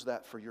to use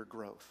that for your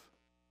growth,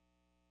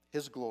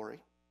 His glory,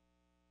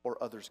 or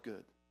others'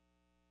 good?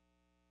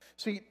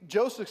 See,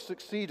 Joseph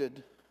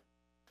succeeded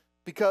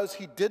because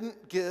he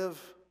didn't give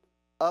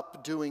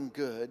up doing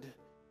good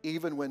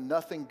even when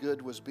nothing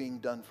good was being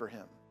done for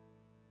him.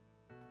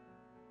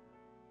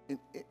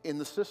 In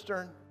the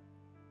cistern,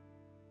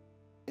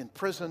 in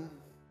prison,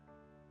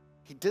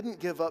 he didn't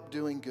give up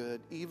doing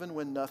good even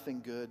when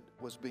nothing good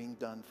was being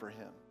done for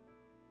him.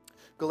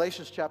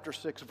 Galatians chapter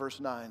 6 verse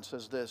 9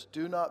 says this,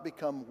 "Do not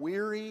become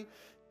weary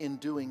in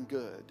doing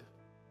good,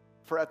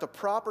 for at the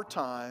proper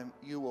time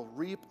you will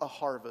reap a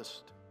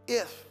harvest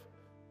if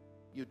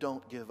you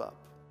don't give up."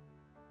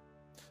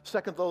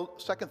 Second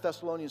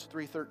Thessalonians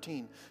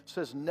 3:13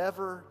 says,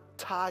 "Never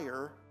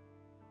tire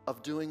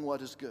of doing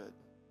what is good."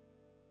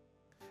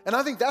 And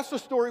I think that's the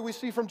story we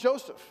see from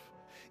Joseph.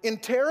 In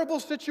terrible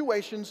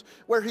situations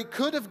where he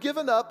could have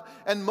given up,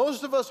 and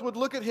most of us would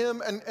look at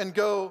him and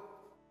go,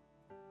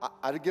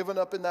 I'd have given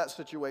up in that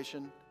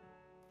situation.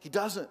 He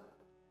doesn't.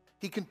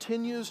 He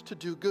continues to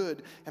do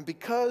good. And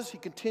because he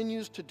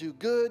continues to do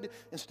good,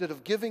 instead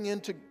of giving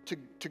in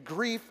to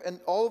grief and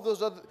all of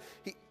those other,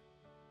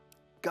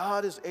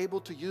 God is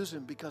able to use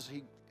him because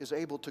he is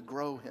able to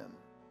grow him.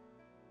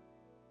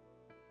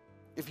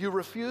 If you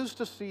refuse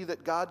to see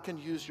that God can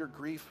use your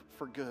grief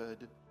for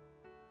good,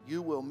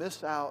 you will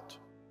miss out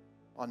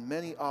on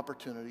many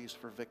opportunities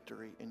for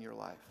victory in your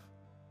life.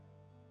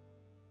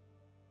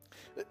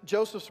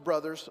 Joseph's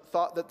brothers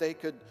thought that they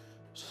could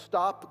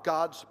stop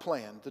God's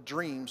plan, the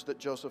dreams that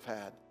Joseph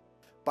had,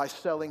 by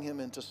selling him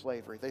into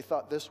slavery. They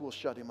thought this will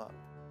shut him up.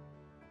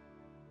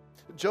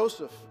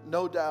 Joseph,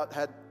 no doubt,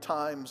 had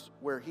times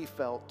where he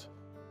felt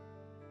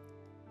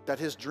that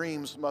his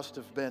dreams must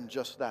have been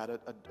just that,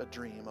 a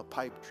dream, a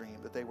pipe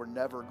dream, that they were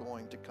never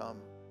going to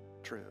come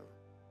true.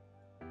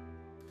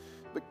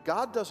 But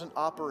God doesn't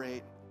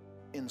operate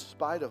in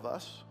spite of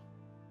us,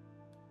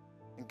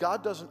 and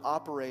God doesn't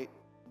operate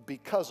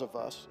because of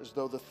us, as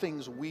though the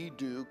things we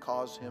do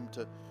cause him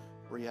to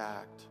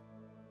react.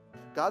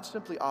 God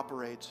simply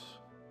operates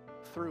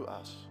through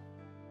us.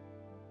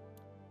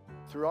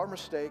 Through our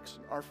mistakes,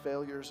 and our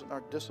failures, and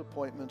our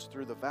disappointments,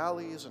 through the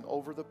valleys and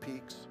over the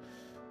peaks,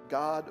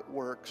 God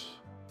works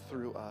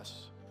through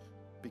us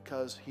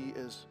because he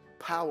is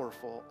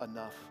powerful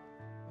enough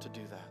to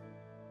do that.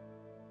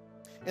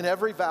 In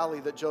every valley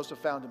that Joseph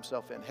found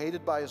himself in,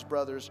 hated by his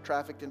brothers,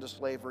 trafficked into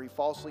slavery,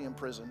 falsely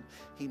imprisoned,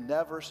 he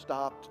never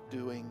stopped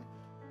doing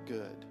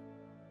good.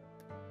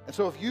 And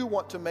so if you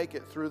want to make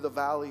it through the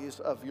valleys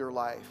of your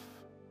life,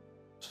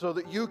 so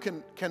that you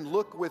can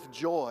look with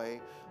joy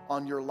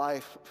on your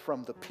life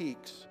from the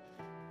peaks,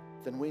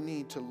 then we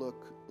need to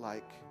look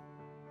like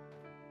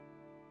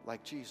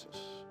Jesus.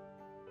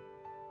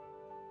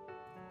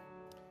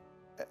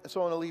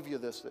 So I want to leave you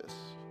this.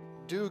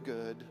 Do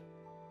good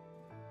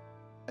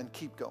and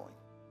keep going.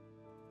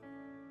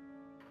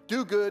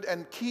 Do good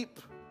and keep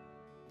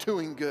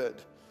doing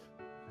good.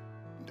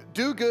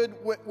 Do good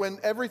when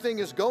everything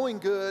is going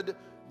good.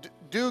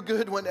 Do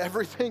good when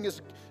everything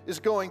is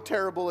going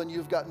terrible and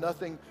you've got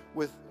nothing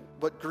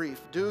but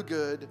grief. Do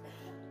good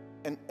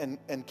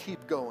and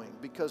keep going,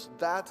 because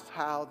that's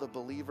how the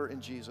believer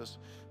in Jesus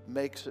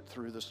makes it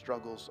through the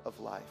struggles of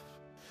life,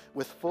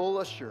 with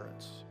full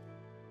assurance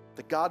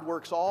that God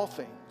works all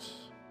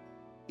things,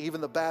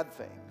 even the bad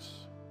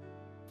things,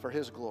 for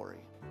his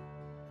glory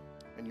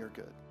and your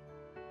good.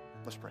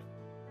 Let's pray.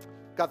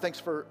 God, thanks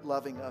for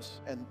loving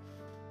us, and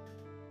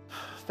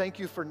thank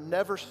you for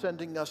never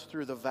sending us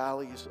through the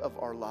valleys of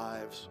our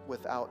lives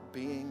without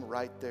being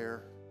right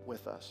there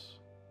with us.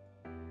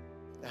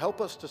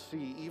 Help us to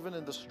see, even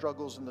in the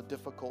struggles and the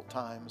difficult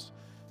times,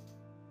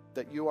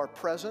 that you are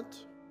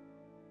present,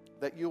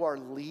 that you are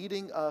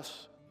leading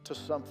us to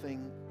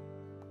something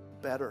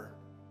better.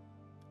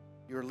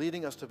 You're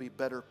leading us to be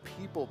better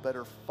people,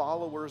 better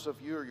followers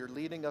of you. You're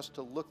leading us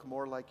to look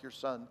more like your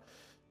son,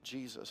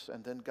 Jesus.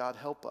 And then, God,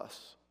 help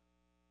us.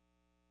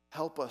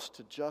 Help us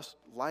to, just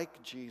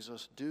like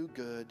Jesus, do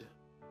good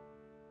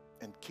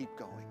and keep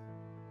going.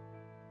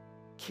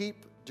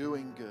 Keep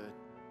doing good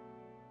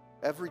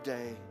every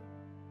day,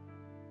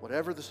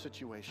 whatever the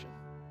situation.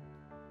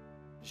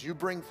 As you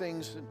bring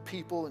things and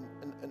people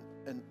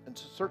and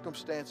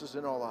circumstances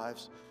in our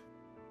lives,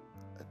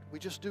 we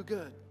just do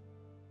good.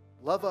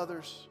 Love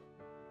others,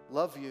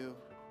 love you,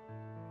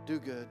 do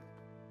good.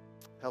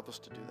 Help us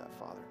to do that,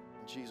 Father.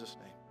 In Jesus'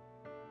 name,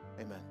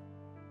 amen.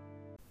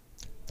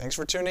 Thanks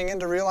for tuning in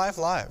to Real Life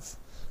Live.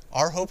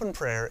 Our hope and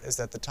prayer is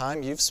that the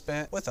time you've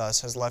spent with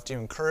us has left you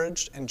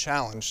encouraged and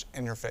challenged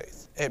in your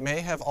faith. It may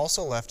have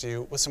also left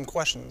you with some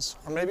questions,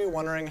 or maybe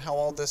wondering how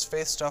all this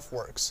faith stuff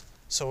works.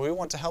 So we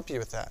want to help you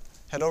with that.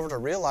 Head over to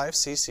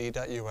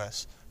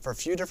reallifecc.us for a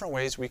few different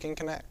ways we can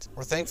connect.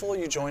 We're thankful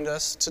you joined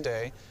us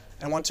today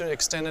and want to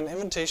extend an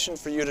invitation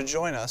for you to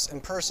join us in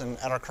person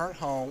at our current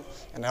home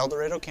in El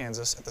Dorado,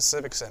 Kansas at the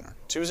Civic Center,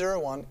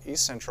 201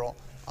 East Central,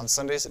 on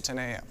Sundays at 10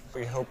 a.m.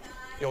 We hope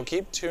you'll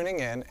keep tuning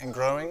in and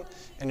growing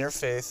in your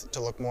faith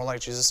to look more like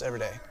Jesus every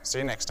day. See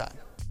you next time.